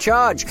additional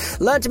charge.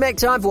 Learn to make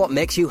time for what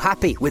makes you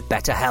happy with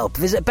BetterHelp.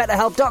 Visit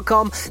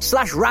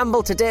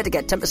betterhelp.com/ramble today to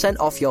get 10%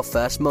 off your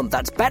first month.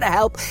 That's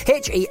BetterHelp,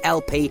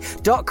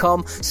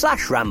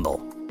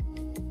 HELP.com/ramble.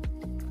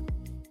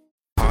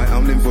 Hi,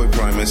 I'm Linvoy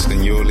Primus,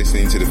 and you're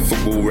listening to the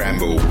Football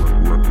Ramble.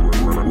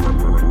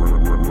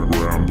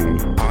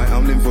 Hi,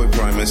 I'm Linvoy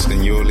Primus,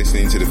 and you're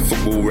listening to the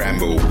Football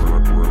Ramble.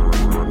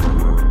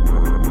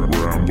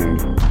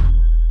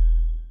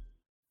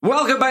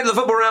 Welcome back to the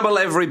Football Ramble,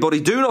 everybody.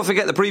 Do not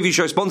forget the preview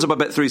show sponsored by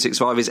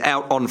Bet365 is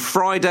out on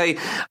Friday.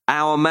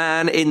 Our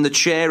man in the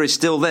chair is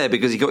still there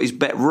because he got his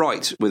bet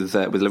right with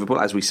Liverpool,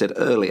 as we said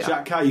earlier.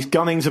 Jack Kay's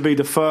gunning to be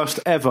the first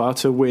ever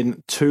to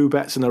win 2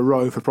 bets in a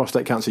row for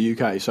Prostate Cancer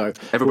UK. So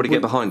everybody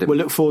get behind him. We'll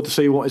look forward to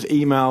see what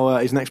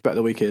his next bet of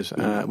the week is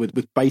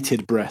with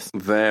bated breath.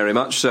 Very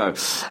much so.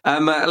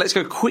 Let's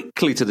go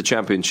quickly to the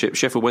Championship.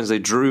 Sheffield Wednesday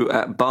drew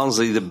at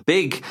Barnsley. The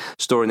big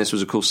story in this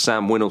was, of course,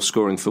 Sam Winnell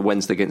scoring for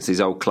Wednesday against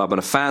his old club and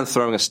a fan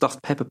throwing a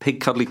stuffed Peppa Pig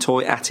cuddly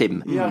toy at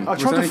him. Yeah, I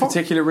Was tried there to any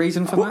particular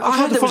reason for that? I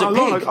heard there was a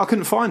pig. I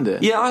couldn't find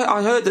it. Yeah,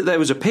 I heard that there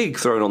was a pig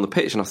thrown on the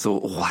pitch, and I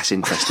thought, oh, that's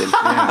interesting. And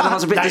I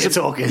was a bit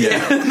talking.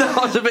 Yeah, no,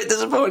 I was a bit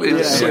disappointed.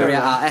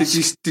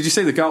 Did you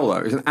see the goal though?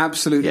 It was an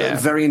absolute,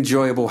 very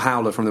enjoyable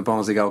howler from the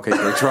Barnsley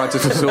goalkeeper. He tried to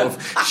sort of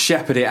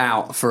shepherd it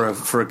out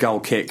for a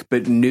goal kick,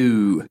 but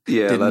did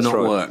not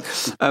work.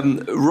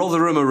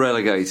 Rotherham are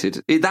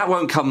relegated. That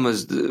won't come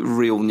as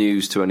real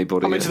news to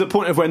anybody. I mean, to the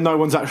point of where no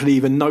one's actually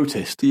even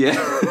noticed.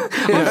 Yeah.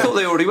 I thought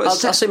they already were. I'll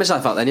see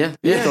myself out then, yeah?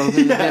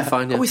 Yeah,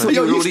 fine. Yeah, we thought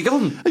you were already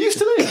gone. Are you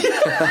still here?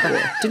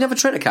 Didn't have a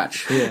train to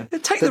catch. Yeah.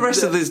 Take the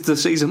rest of the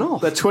season off.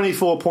 They're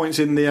 24 points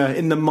in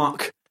the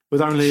muck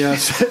with only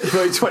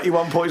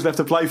 21 points left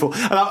to play for.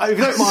 And if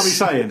you don't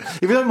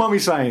mind me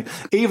saying,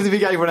 even if you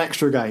gave her an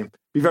extra game,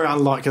 it'd be very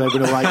unlikely they'd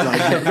win away.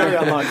 Very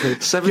unlikely.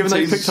 Given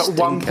they picked up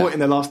 1 point in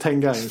their last 10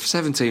 games.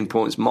 17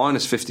 points,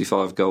 minus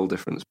 55 goal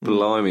difference.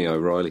 Blimey,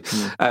 O'Reilly.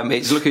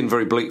 It's looking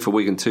very bleak for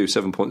Wigan too.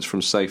 7 points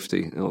from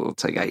safety. It'll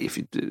take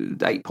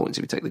 8 points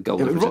if you take the goal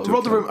difference.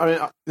 Rotherham,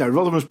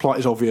 Rotherham's plight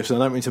is obvious,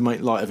 and I don't mean to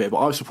make light of it, but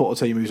I support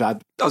a team who's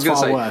had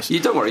far worse. You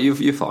don't worry,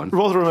 you're fine.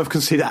 Rotherham have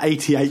conceded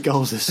 88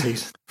 goals this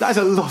season. That is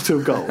a lot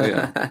of goals.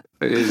 Yeah,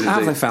 it is. How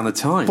have they found the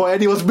time? By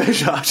anyone's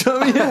measure.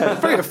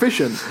 Very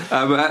efficient.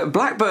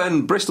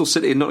 Blackburn, Bristol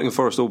City and Nottingham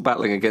Forest all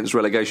battling against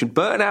relegation.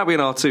 Burton Albion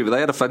are too, but they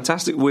had a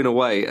fantastic win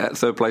away at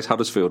third place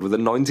Huddersfield with a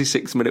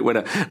 96th-minute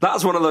winner.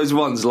 That's one of those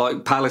ones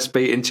like Palace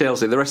beating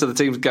Chelsea. The rest of the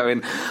team's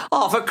going, come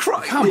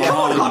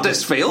on,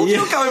 Huddersfield,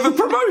 you're going for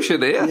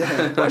promotion here.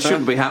 Yeah. That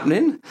shouldn't be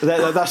happening.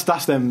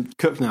 That's them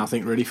cooked now, I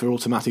think, really, for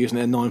automatic, isn't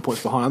it? 9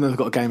 points behind. I know they've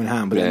got a game in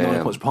hand, but they're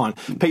 9 points behind.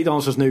 Pete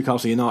Donaldson's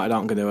Newcastle United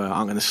aren't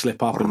going to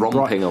slip up and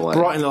romping away.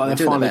 Brighton like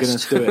they're finally going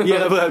to do it.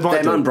 Yeah,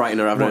 them and Brighton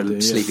are having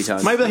a sleepy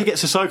time. Maybe they can get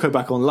Sissoko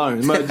back on loan,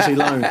 emergency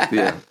loan.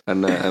 Yeah,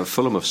 and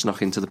Fulham have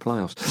snuck into the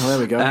playoffs. Oh, there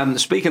we go.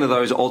 Speaking of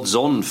those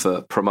odds-on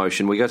for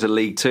promotion, we go to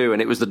League 2,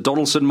 and it was the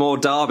Donaldson-Moore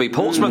derby.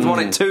 Portsmouth won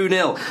it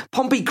 2-0.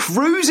 Pompey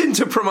cruise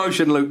into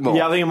promotion, Luke Moore.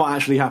 Yeah, I think it might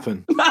actually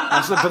happen.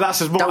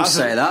 That's as much. Don't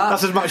say that.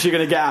 That's as much you're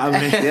going to get out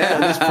of me at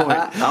this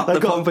point. They've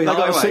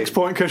got a 6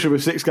 point cushion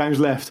with 6 games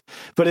left.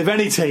 But if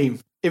any team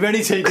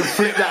can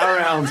flip that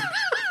around,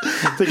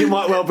 I think it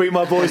might well be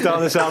my boys down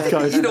the south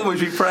coast. You'd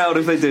almost be proud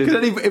if they did.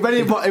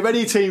 If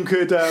any team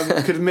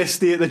could miss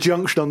the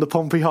junction on the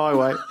Pompey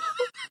Highway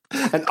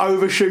and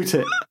overshoot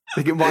it, I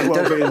think it might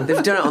well be them.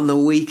 They've done it on the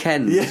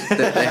weekend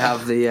that they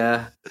have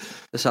the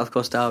South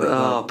Coast Derby.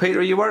 Oh, Peter,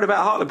 are you worried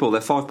about Hartlepool?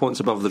 They're 5 points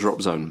above the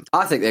drop zone.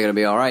 I think they're going to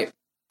be all right.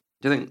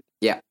 Do you think?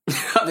 Yeah. I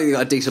think they've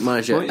got a decent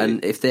manager,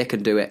 and if they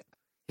can do it,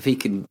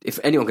 if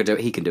anyone can do it,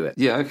 he can do it.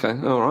 Yeah, okay.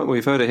 All right. Well,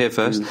 you've heard it here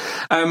first.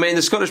 In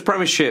the Scottish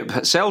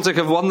Premiership, Celtic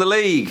have won the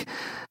league.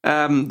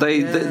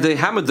 They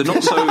hammered the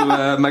not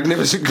so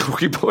magnificent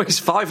Corky boys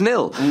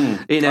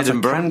 5-0 in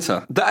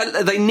Edinburgh.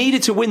 They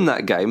needed to win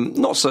that game,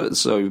 not so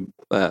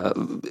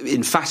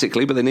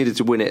emphatically, but they needed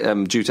to win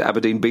it due to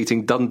Aberdeen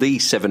beating Dundee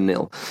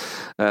 7-0.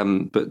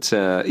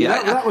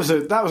 That was.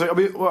 I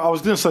mean, I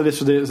was going to say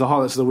this was the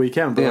highlights of the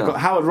weekend, but I've got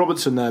Howard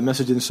Robertson there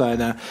messaging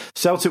saying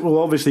Celtic will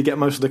obviously get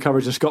most of the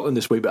coverage in Scotland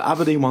this week, but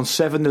Aberdeen won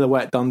 7-0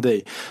 away at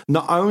Dundee.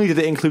 Not only did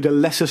it include a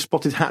lesser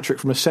spotted hat-trick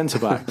from a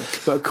centre-back,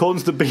 but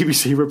according to the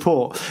BBC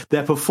report,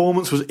 their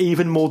performance was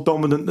even more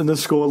dominant than the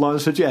scoreline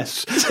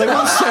suggests. They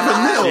won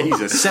 7-0.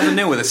 Jesus,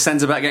 7-0 with a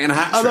centre-back getting a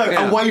hat-trick.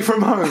 Away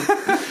from home.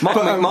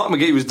 Mark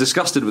McGee was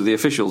disgusted with the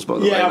officials, by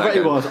the way. Yeah, I bet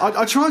he was.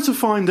 I tried to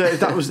find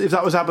if that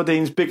was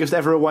Aberdeen's biggest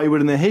ever away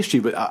win in their history,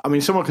 but I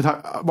mean, one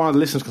of the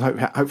listeners could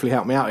hopefully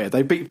help me out here.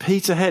 They beat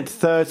Peterhead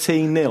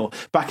 13-0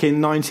 back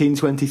in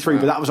 1923,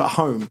 but that was at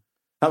home.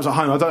 I don't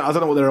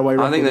know what their away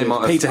record is. I think they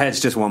might have... Peterhead's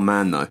just one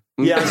man, though.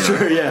 Yeah, that's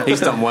true, yeah.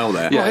 He's done well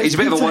there. Yeah, he's a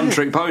bit of a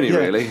one-trick pony,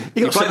 really.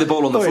 He played the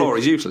ball on the floor,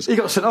 he's useless. He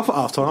got sent off at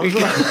half-time.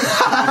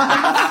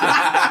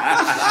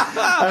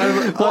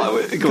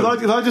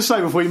 Can I just say,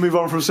 before you move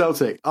on from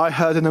Celtic, I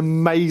heard an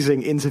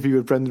amazing interview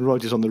with Brendan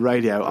Rodgers on the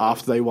radio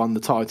after they won the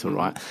title,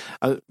 right?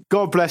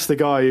 God bless the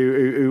guy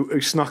who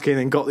snuck in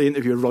and got the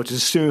interview with Rodgers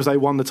as soon as they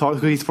won the title,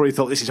 because he probably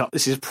thought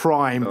this is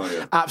prime,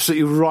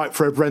 absolutely ripe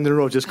for a Brendan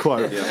Rodgers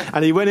quote.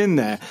 And he went in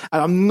there,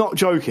 and I'm not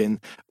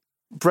joking,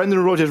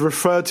 Brendan Rodgers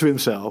referred to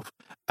himself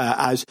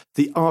as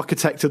the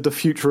architect of the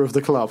future of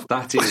the club.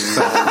 That is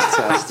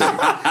fantastic.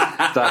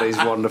 That is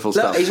wonderful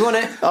stuff. Look, he's won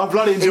it. I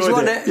bloody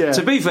enjoyed it. Yeah.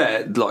 To be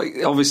fair,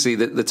 obviously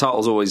the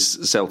title's always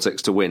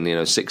Celtics to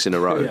win, 6 in a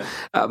row.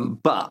 Yeah.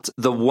 But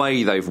the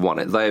way they've won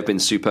it, they have been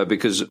superb,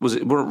 because was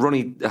it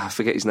Ronnie? I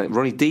forget his name.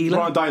 Ronnie Dealer.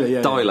 Ronnie Dealer,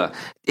 yeah. Dealer.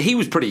 He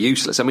was pretty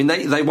useless. I mean,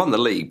 they won the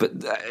league, but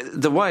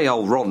the way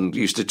old Ron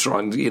used to try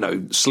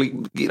and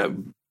sleep,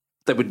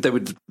 They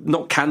would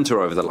not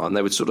canter over the line.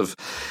 They would sort of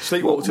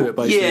sleepwalk to it,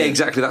 basically. Yeah,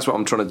 exactly. That's what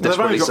I'm trying to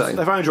desperately say.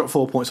 They've only dropped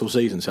 4 points all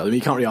season, so you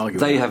can't really argue.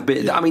 They have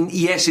been. Yeah. I mean,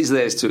 yes, it's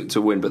theirs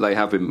to win, but they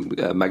have been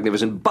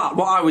magnificent. But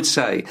what I would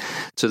say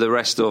to the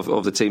rest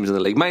of the teams in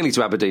the league, mainly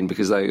to Aberdeen,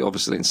 because they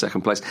obviously in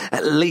second place,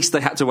 at least they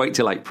had to wait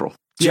till April.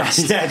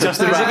 Just because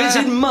if it's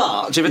in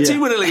March, if a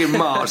team win the league in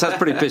March, that's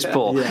pretty piss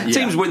poor.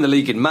 Teams win the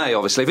league in May,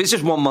 obviously. If it's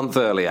just 1 month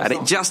earlier, and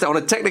it just on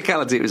a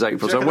technicality it was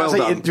April, so well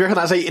done. Do you reckon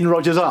that's eating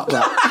Rodgers up?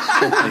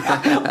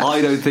 I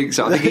don't think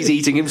so. I think he's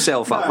eating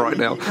himself up right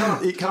now.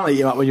 You can't eat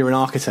him up when you're an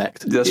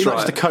architect. That's you're right.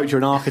 Not just a coach, you're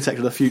an architect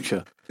of the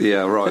future.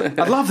 Yeah, right.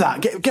 I'd love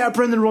that. Get a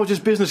Brendan Rodgers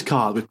business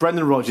card with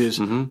Brendan Rodgers,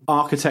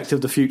 architect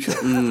of the future.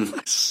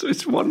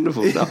 It's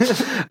wonderful stuff.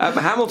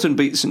 Hamilton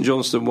beat St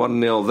Johnstone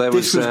 1-0.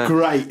 This was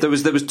great. There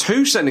was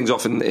 2 sendings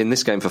off in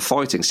this game for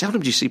fighting.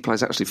 Seldom do you see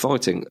players actually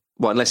fighting.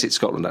 Well, unless it's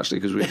Scotland, actually,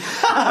 because we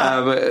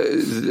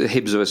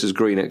Hibs versus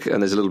Greenock,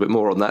 and there's a little bit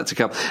more on that to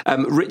come.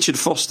 Richard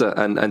Foster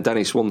and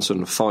Danny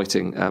Swanson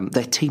fighting.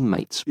 They're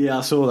teammates. Yeah,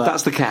 I saw that.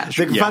 That's the catch.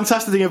 The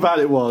fantastic thing about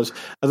it was,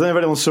 I don't know if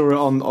anyone saw it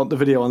on the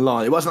video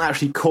online, it wasn't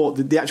actually caught,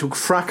 the actual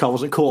fracas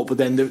wasn't caught, but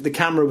then the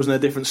camera was in a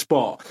different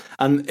spot,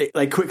 and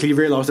they quickly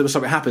realised there was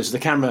something happened, so the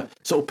camera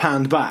sort of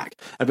panned back,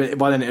 but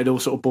by then it had all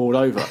sort of boiled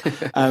over.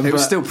 It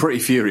was still pretty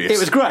furious. It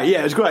was great, yeah,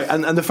 it was great.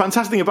 And the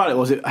fantastic thing about it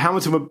was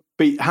Hamilton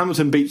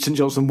beat St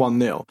Johnstone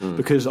 1-0,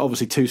 because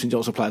obviously 2 St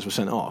Johnstone players were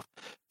sent off.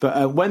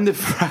 But when the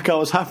fracas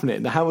was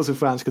happening, the Hamilton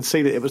fans could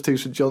see that it was 2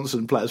 St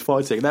Johnstone players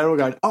fighting. They were all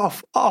going,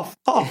 off.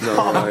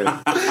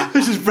 No.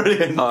 This is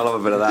brilliant. I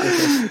love a bit of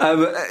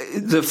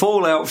that. The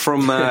fallout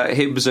from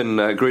Hibs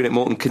and Greenock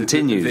Morton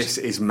continues. This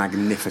is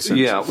magnificent.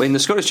 Yeah, in the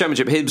Scottish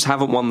Championship, Hibs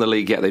haven't won the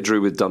league yet. They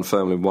drew with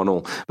Dunfermline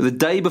 1-1. But the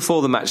day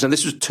before the match, now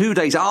this was 2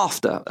 days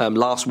after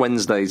last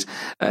Wednesday's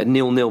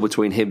 0-0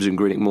 between Hibs and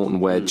Greenock Morton,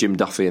 where Jim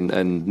Duffy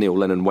and Neil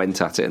Lennon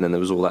went at it, and then there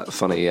was all that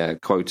funny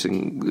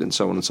quoting and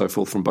so on and so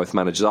forth from both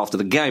managers after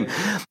the game.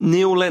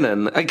 Neil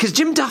Lennon, because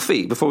Jim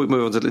Duffy, before we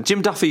move on to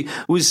Jim Duffy,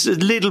 was a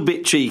little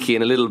bit cheeky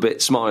and a little bit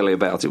smiley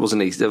about it,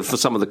 wasn't he? For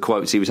some of the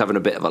quotes, he was having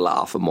a bit of a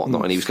laugh and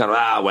whatnot, and he was kind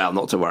of, well,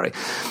 not to worry.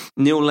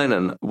 Neil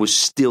Lennon was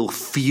still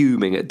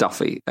fuming at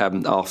Duffy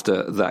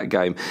after that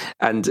game,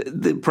 and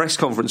the press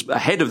conference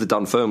ahead of the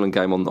Dunfermline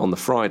game on the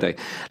Friday,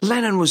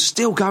 Lennon was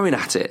still going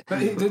at it.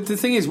 But the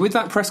thing is, with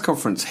that press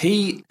conference,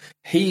 he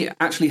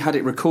actually had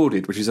it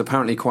recorded, which is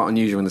apparently quite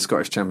unusual in the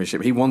Scottish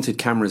Championship. He wanted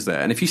cameras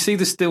there, and if you see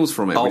the stills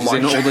from it, which is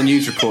in all the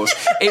news reports,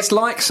 it's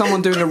like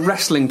someone doing a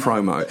wrestling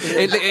promo.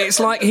 It's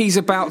like he's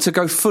about to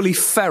go fully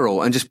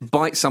feral and just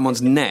bite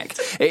someone's neck.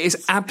 It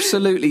is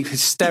absolutely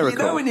hysterical.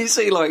 You know when you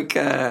see like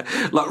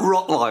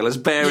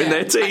Rottweilers baring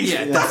their teeth?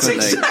 Yeah, that's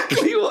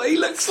exactly what he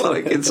looks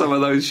like in some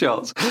of those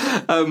shots.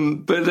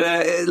 But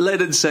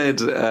Lennon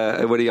said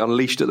when he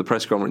unleashed at the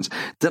press conference,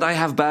 did I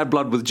have bad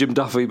blood with Jim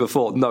Duffy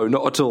before? No,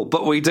 not at all,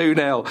 but we do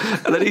now.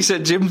 And then he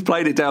said Jim's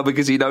played it down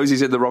because he knows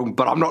he's in the wrong,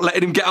 but I'm not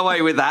letting him get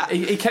away with that.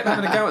 He kept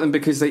having a go at them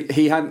because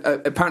he had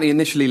apparently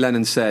initially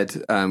Lennon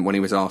said when he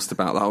was asked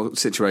about the whole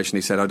situation,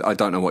 he said I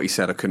don't know what he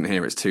said, I couldn't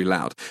hear, it's too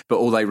loud, but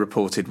all they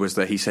reported was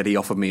that he said he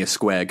offered me a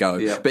square go.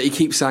 But he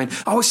keeps saying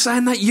I was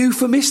saying that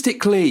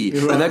euphemistically,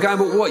 and they're going,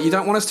 but what, you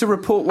don't want us to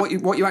report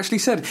what you actually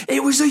said? said,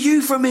 it was a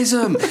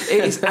euphemism.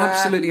 It is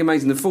absolutely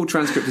amazing. The full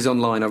transcript is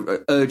online. I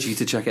urge you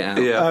to check it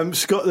out. Yeah.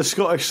 The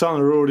Scottish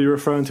Sun are already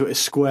referring to it as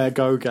Square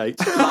Go-Gate.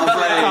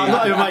 I'm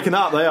not even making it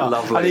up, they are.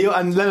 Lovely.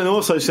 And Lennon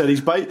also said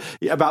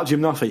about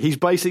Jim Nuffy, he's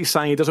basically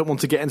saying he doesn't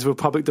want to get into a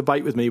public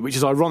debate with me, which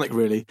is ironic,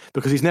 really,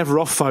 because he's never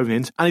off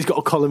phone-ins and he's got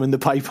a column in the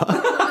paper.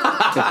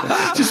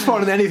 Just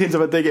finding anything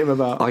to dig at him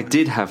about. I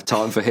did have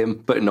time for him,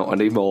 but not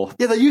anymore.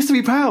 Yeah, they used to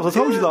be pals. I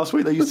told you last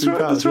week they used to be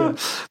pals. That's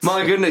right.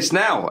 My goodness,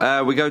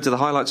 now we go to the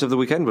highlights of the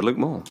weekend with Luke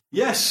Moore.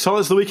 Yes,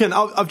 highlights of the weekend.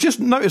 I've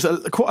just noticed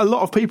that quite a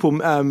lot of people,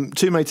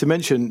 too many to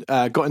mention,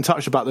 got in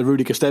touch about the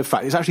Rudy Gustave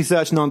fact. It's actually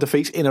 39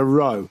 defeats in a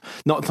row,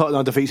 not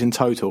 39 defeats in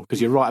total,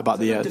 because you're right about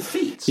the...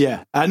 defeats?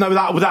 Yeah. No,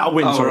 without a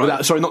win, Oh, sorry.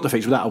 right. Sorry, not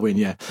defeats, without a win,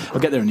 yeah. I'll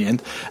get there in the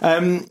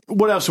end.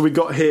 What else have we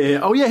got here?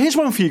 Oh, yeah, here's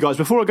one for you guys,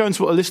 before I go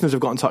into what the listeners have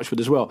got in touch with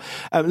as well.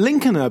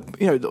 Lincoln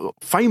the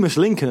famous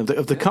Lincoln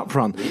of the Cup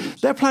run.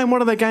 They're playing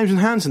one of their games in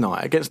hand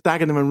tonight against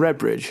Dagenham and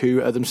Redbridge,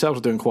 who themselves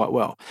are doing quite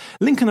well.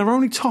 Lincoln are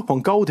only top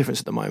on goal difference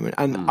at the moment,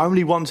 and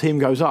only one team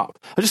goes up.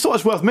 I just thought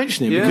it was worth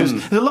mentioning because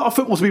there's a lot of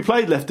football to be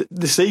played left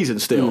this season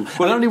still,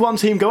 and only one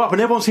team go up, and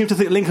everyone seems to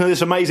think Lincoln are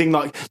this amazing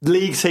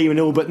league team in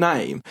all but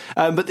name.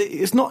 But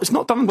it's not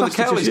done and Well, the dusted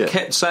just Cowleys yet.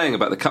 kept saying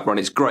about the Cup run,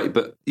 it's great,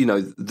 but,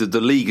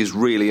 the league is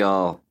really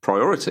our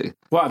priority.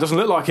 Well, it doesn't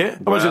look like it.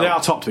 I mean, they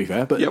are top, to be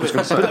fair, but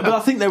I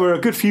think they were a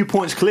good few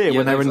points clear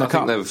when they were in the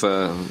Cup. I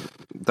think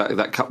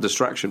that Cup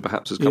distraction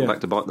perhaps has come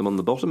back to bite them on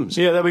the bottoms.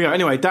 Yeah, there we go.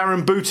 Anyway,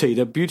 Darren Booty,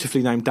 the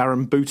beautifully named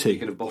Darren Booty.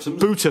 Speaking of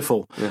bottoms.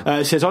 Beautiful.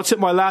 Says, I took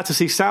my lad to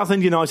see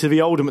Southend United v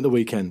Oldham at the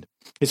weekend.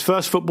 His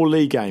first Football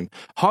League game.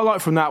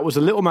 Highlight from that was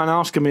a little man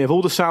asking me if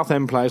all the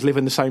Southend players live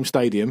in the same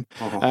stadium.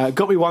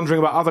 Got me wondering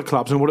about other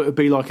clubs and what it would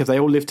be like if they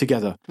all lived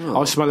together.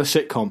 I smell a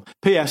sitcom.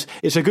 P.S.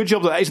 It's a good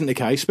job that isn't the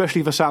case,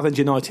 especially for Southend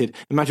United.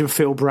 Imagine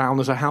Phil Brown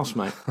as a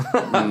housemate.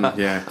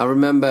 Yeah. I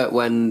remember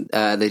when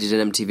they did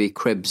an MTV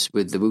Cribs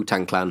with the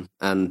Wu-Tang Clan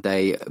and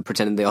they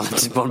pretended they all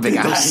lived in one big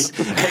house.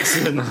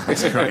 Excellent.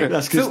 That's great.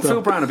 That's good stuff.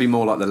 Phil Brown would be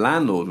more like the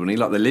landlord, wouldn't he?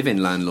 Like the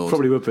live-in landlord.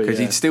 Probably would be, because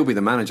he'd still be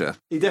the manager.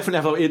 He'd definitely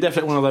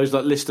have one of those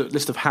list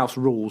of house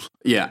rules.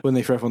 Yeah. When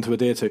they for everyone to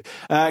adhere to.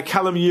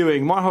 Callum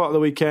Ewing, my highlight of the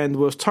weekend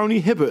was Tony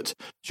Hibbert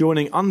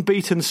joining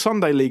unbeaten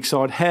Sunday League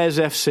side Hares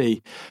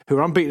FC, who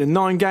were unbeaten in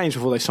 9 games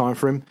before they signed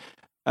for him.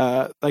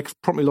 They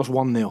promptly lost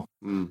 1-0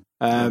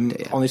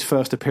 on his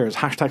first appearance.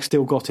 Hashtag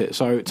still got it.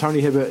 So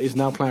Tony Hibbert is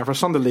now playing for a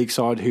Sunday League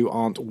side who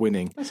aren't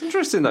winning. That's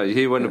interesting, though. You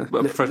hear when a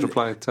professional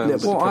player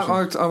turns. Well,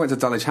 I went to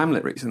Dulwich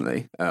Hamlet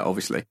recently,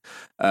 obviously,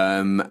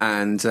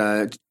 and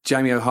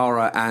Jamie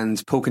O'Hara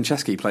and Paul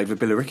Konchesky played with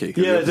Billericay.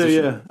 Yeah, they do,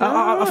 yeah.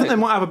 I think they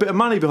might have a bit of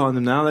money behind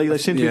them now. They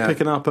seem to be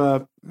picking up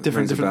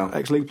different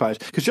ex-league players.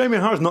 Because Jamie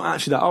O'Hara's not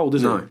actually that old,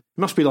 is he? He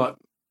must be like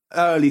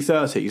early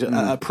 30s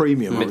at a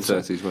premium.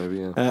 Mid-30s, maybe,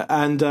 yeah.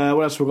 And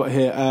what else have we got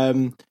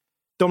here?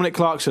 Dominic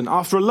Clarkson.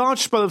 After a large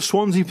spell of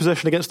Swansea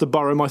possession against the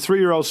Borough, my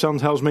 3-year-old son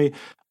tells me,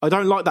 I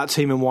don't like that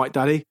team in white,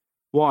 Daddy.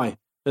 Why?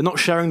 They're not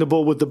sharing the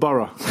ball with the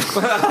Borough.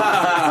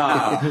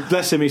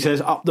 Bless him, he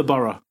says, up the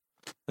Borough.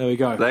 There we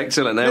go.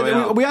 Excellent. There we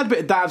are. We had a bit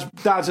of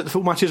dads at the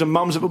football matches and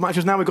mums at football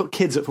matches. Now we've got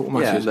kids at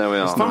football matches. there we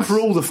are. It's fun for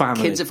all the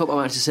family. Kids at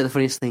football matches say the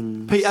funniest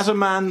things. Pete, as a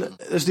man,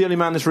 as the only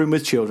man in this room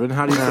with children,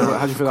 how do you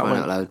feel that Crying way?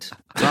 out loud.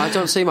 Well, I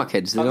don't see my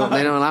kids. They don't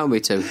allow me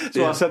to. That's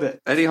why I said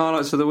it. Any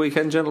highlights for the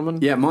weekend, gentlemen?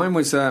 Yeah, mine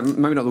was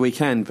maybe not the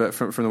weekend, but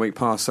from the week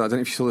past. I don't know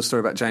if you saw the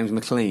story about James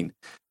McLean,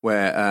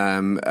 where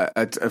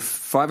a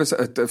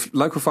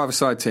local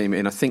five-a-side team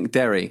in, I think,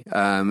 Derry,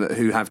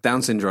 who have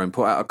Down syndrome,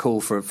 put out a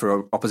call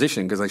for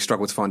opposition because they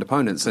struggle to find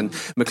opponents. And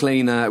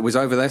McLean was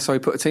over there, so he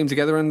put a team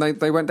together and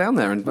they went down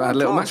there and had a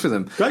little match with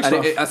them. Great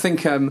and stuff. I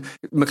think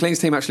McLean's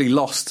team actually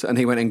lost, and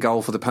he went in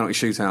goal for the penalty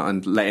shootout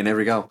and let in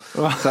every goal.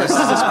 So that's great.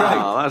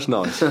 Oh, that's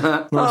nice.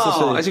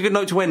 That's a good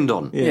note to end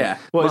on. Yeah.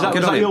 Well, is Good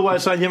on that him. your way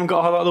of saying you haven't got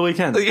a highlight of the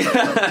weekend?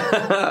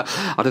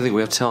 I don't think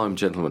we have time,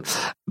 gentlemen.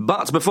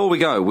 But before we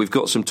go, we've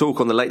got some talk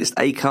on the latest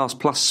Acast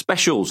Plus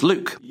specials.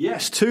 Luke?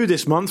 Yes, 2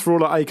 this month for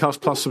all our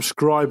Acast Plus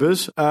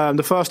subscribers.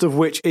 The first of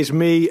which is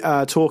me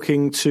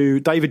talking to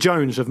David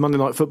Jones of Monday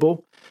Night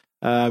Football.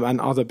 And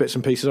other bits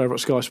and pieces over at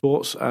Sky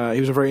Sports. He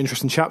was a very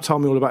interesting chap,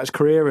 told me all about his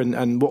career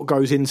and what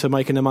goes into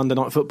making a Monday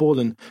Night Football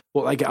and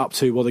what they get up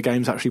to while the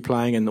game's actually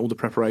playing and all the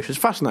preparations.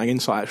 Fascinating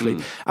insight,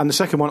 actually. And the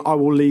second one I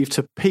will leave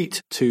to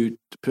Pete to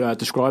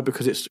describe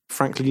because it's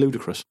frankly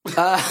ludicrous.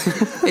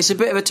 It's a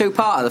bit of a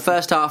two-parter. The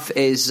first half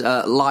is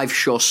live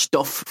show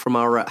stuff from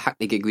our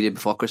Hackney gig we did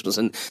before Christmas,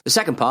 and the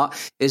second part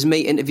is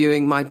me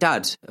interviewing my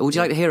dad. Would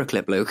you like to hear a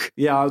clip, Luke?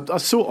 Yeah, I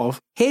sort of.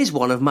 Here's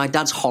one of my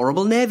dad's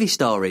horrible Navy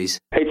stories.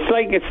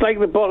 It's like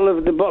the bottle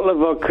of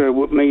vodka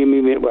with me and me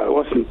mate. Well, it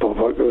wasn't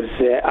vodka, it was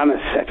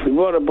anisette. We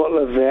bought a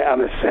bottle of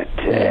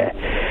anisette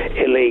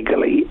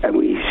illegally, and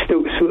we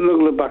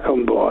snuggled it back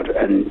on board.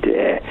 And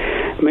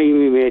me and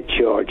my mate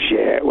George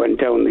went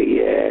down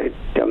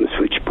the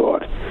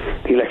switchboard,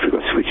 the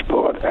electrical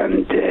switchboard,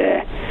 and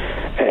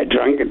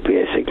drank it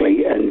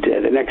basically. And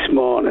the next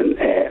morning,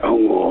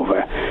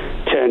 hungover,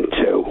 turned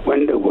to,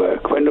 went to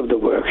the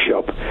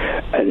workshop,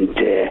 and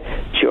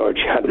George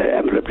had an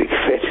epileptic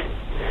fit.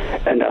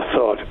 and I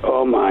thought,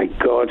 oh my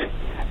God,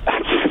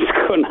 that's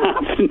what's going to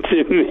happen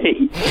to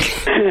me.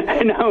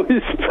 And I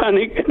was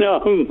panicking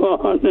all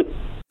morning.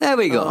 There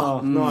we go.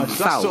 Oh, nice.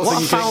 Foul.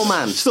 What a foul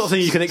man. Sort of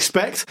thing you can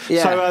expect.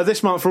 Yeah. So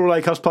this month for all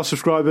Acast Plus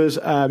subscribers,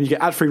 you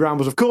get ad-free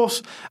rambles, of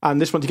course, and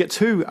this month you get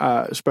 2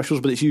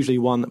 specials, but it's usually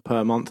 1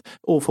 per month,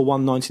 all for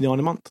 $1.99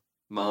 a month.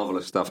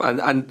 Marvellous stuff.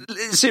 And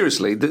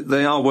seriously,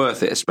 they are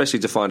worth it, especially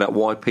to find out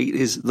why Pete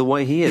is the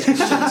way he is.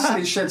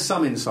 It sheds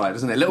some insight,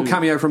 doesn't it? A little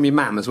cameo from your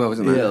mam as well,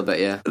 isn't it? A little bit,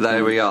 yeah.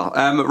 There we are.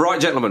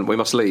 Right, gentlemen, we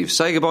must leave.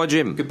 Say goodbye,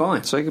 Jim.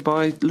 Goodbye. Say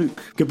goodbye,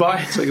 Luke.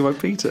 Goodbye. Say goodbye,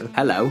 Peter.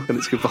 Hello. And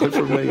it's goodbye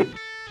from me.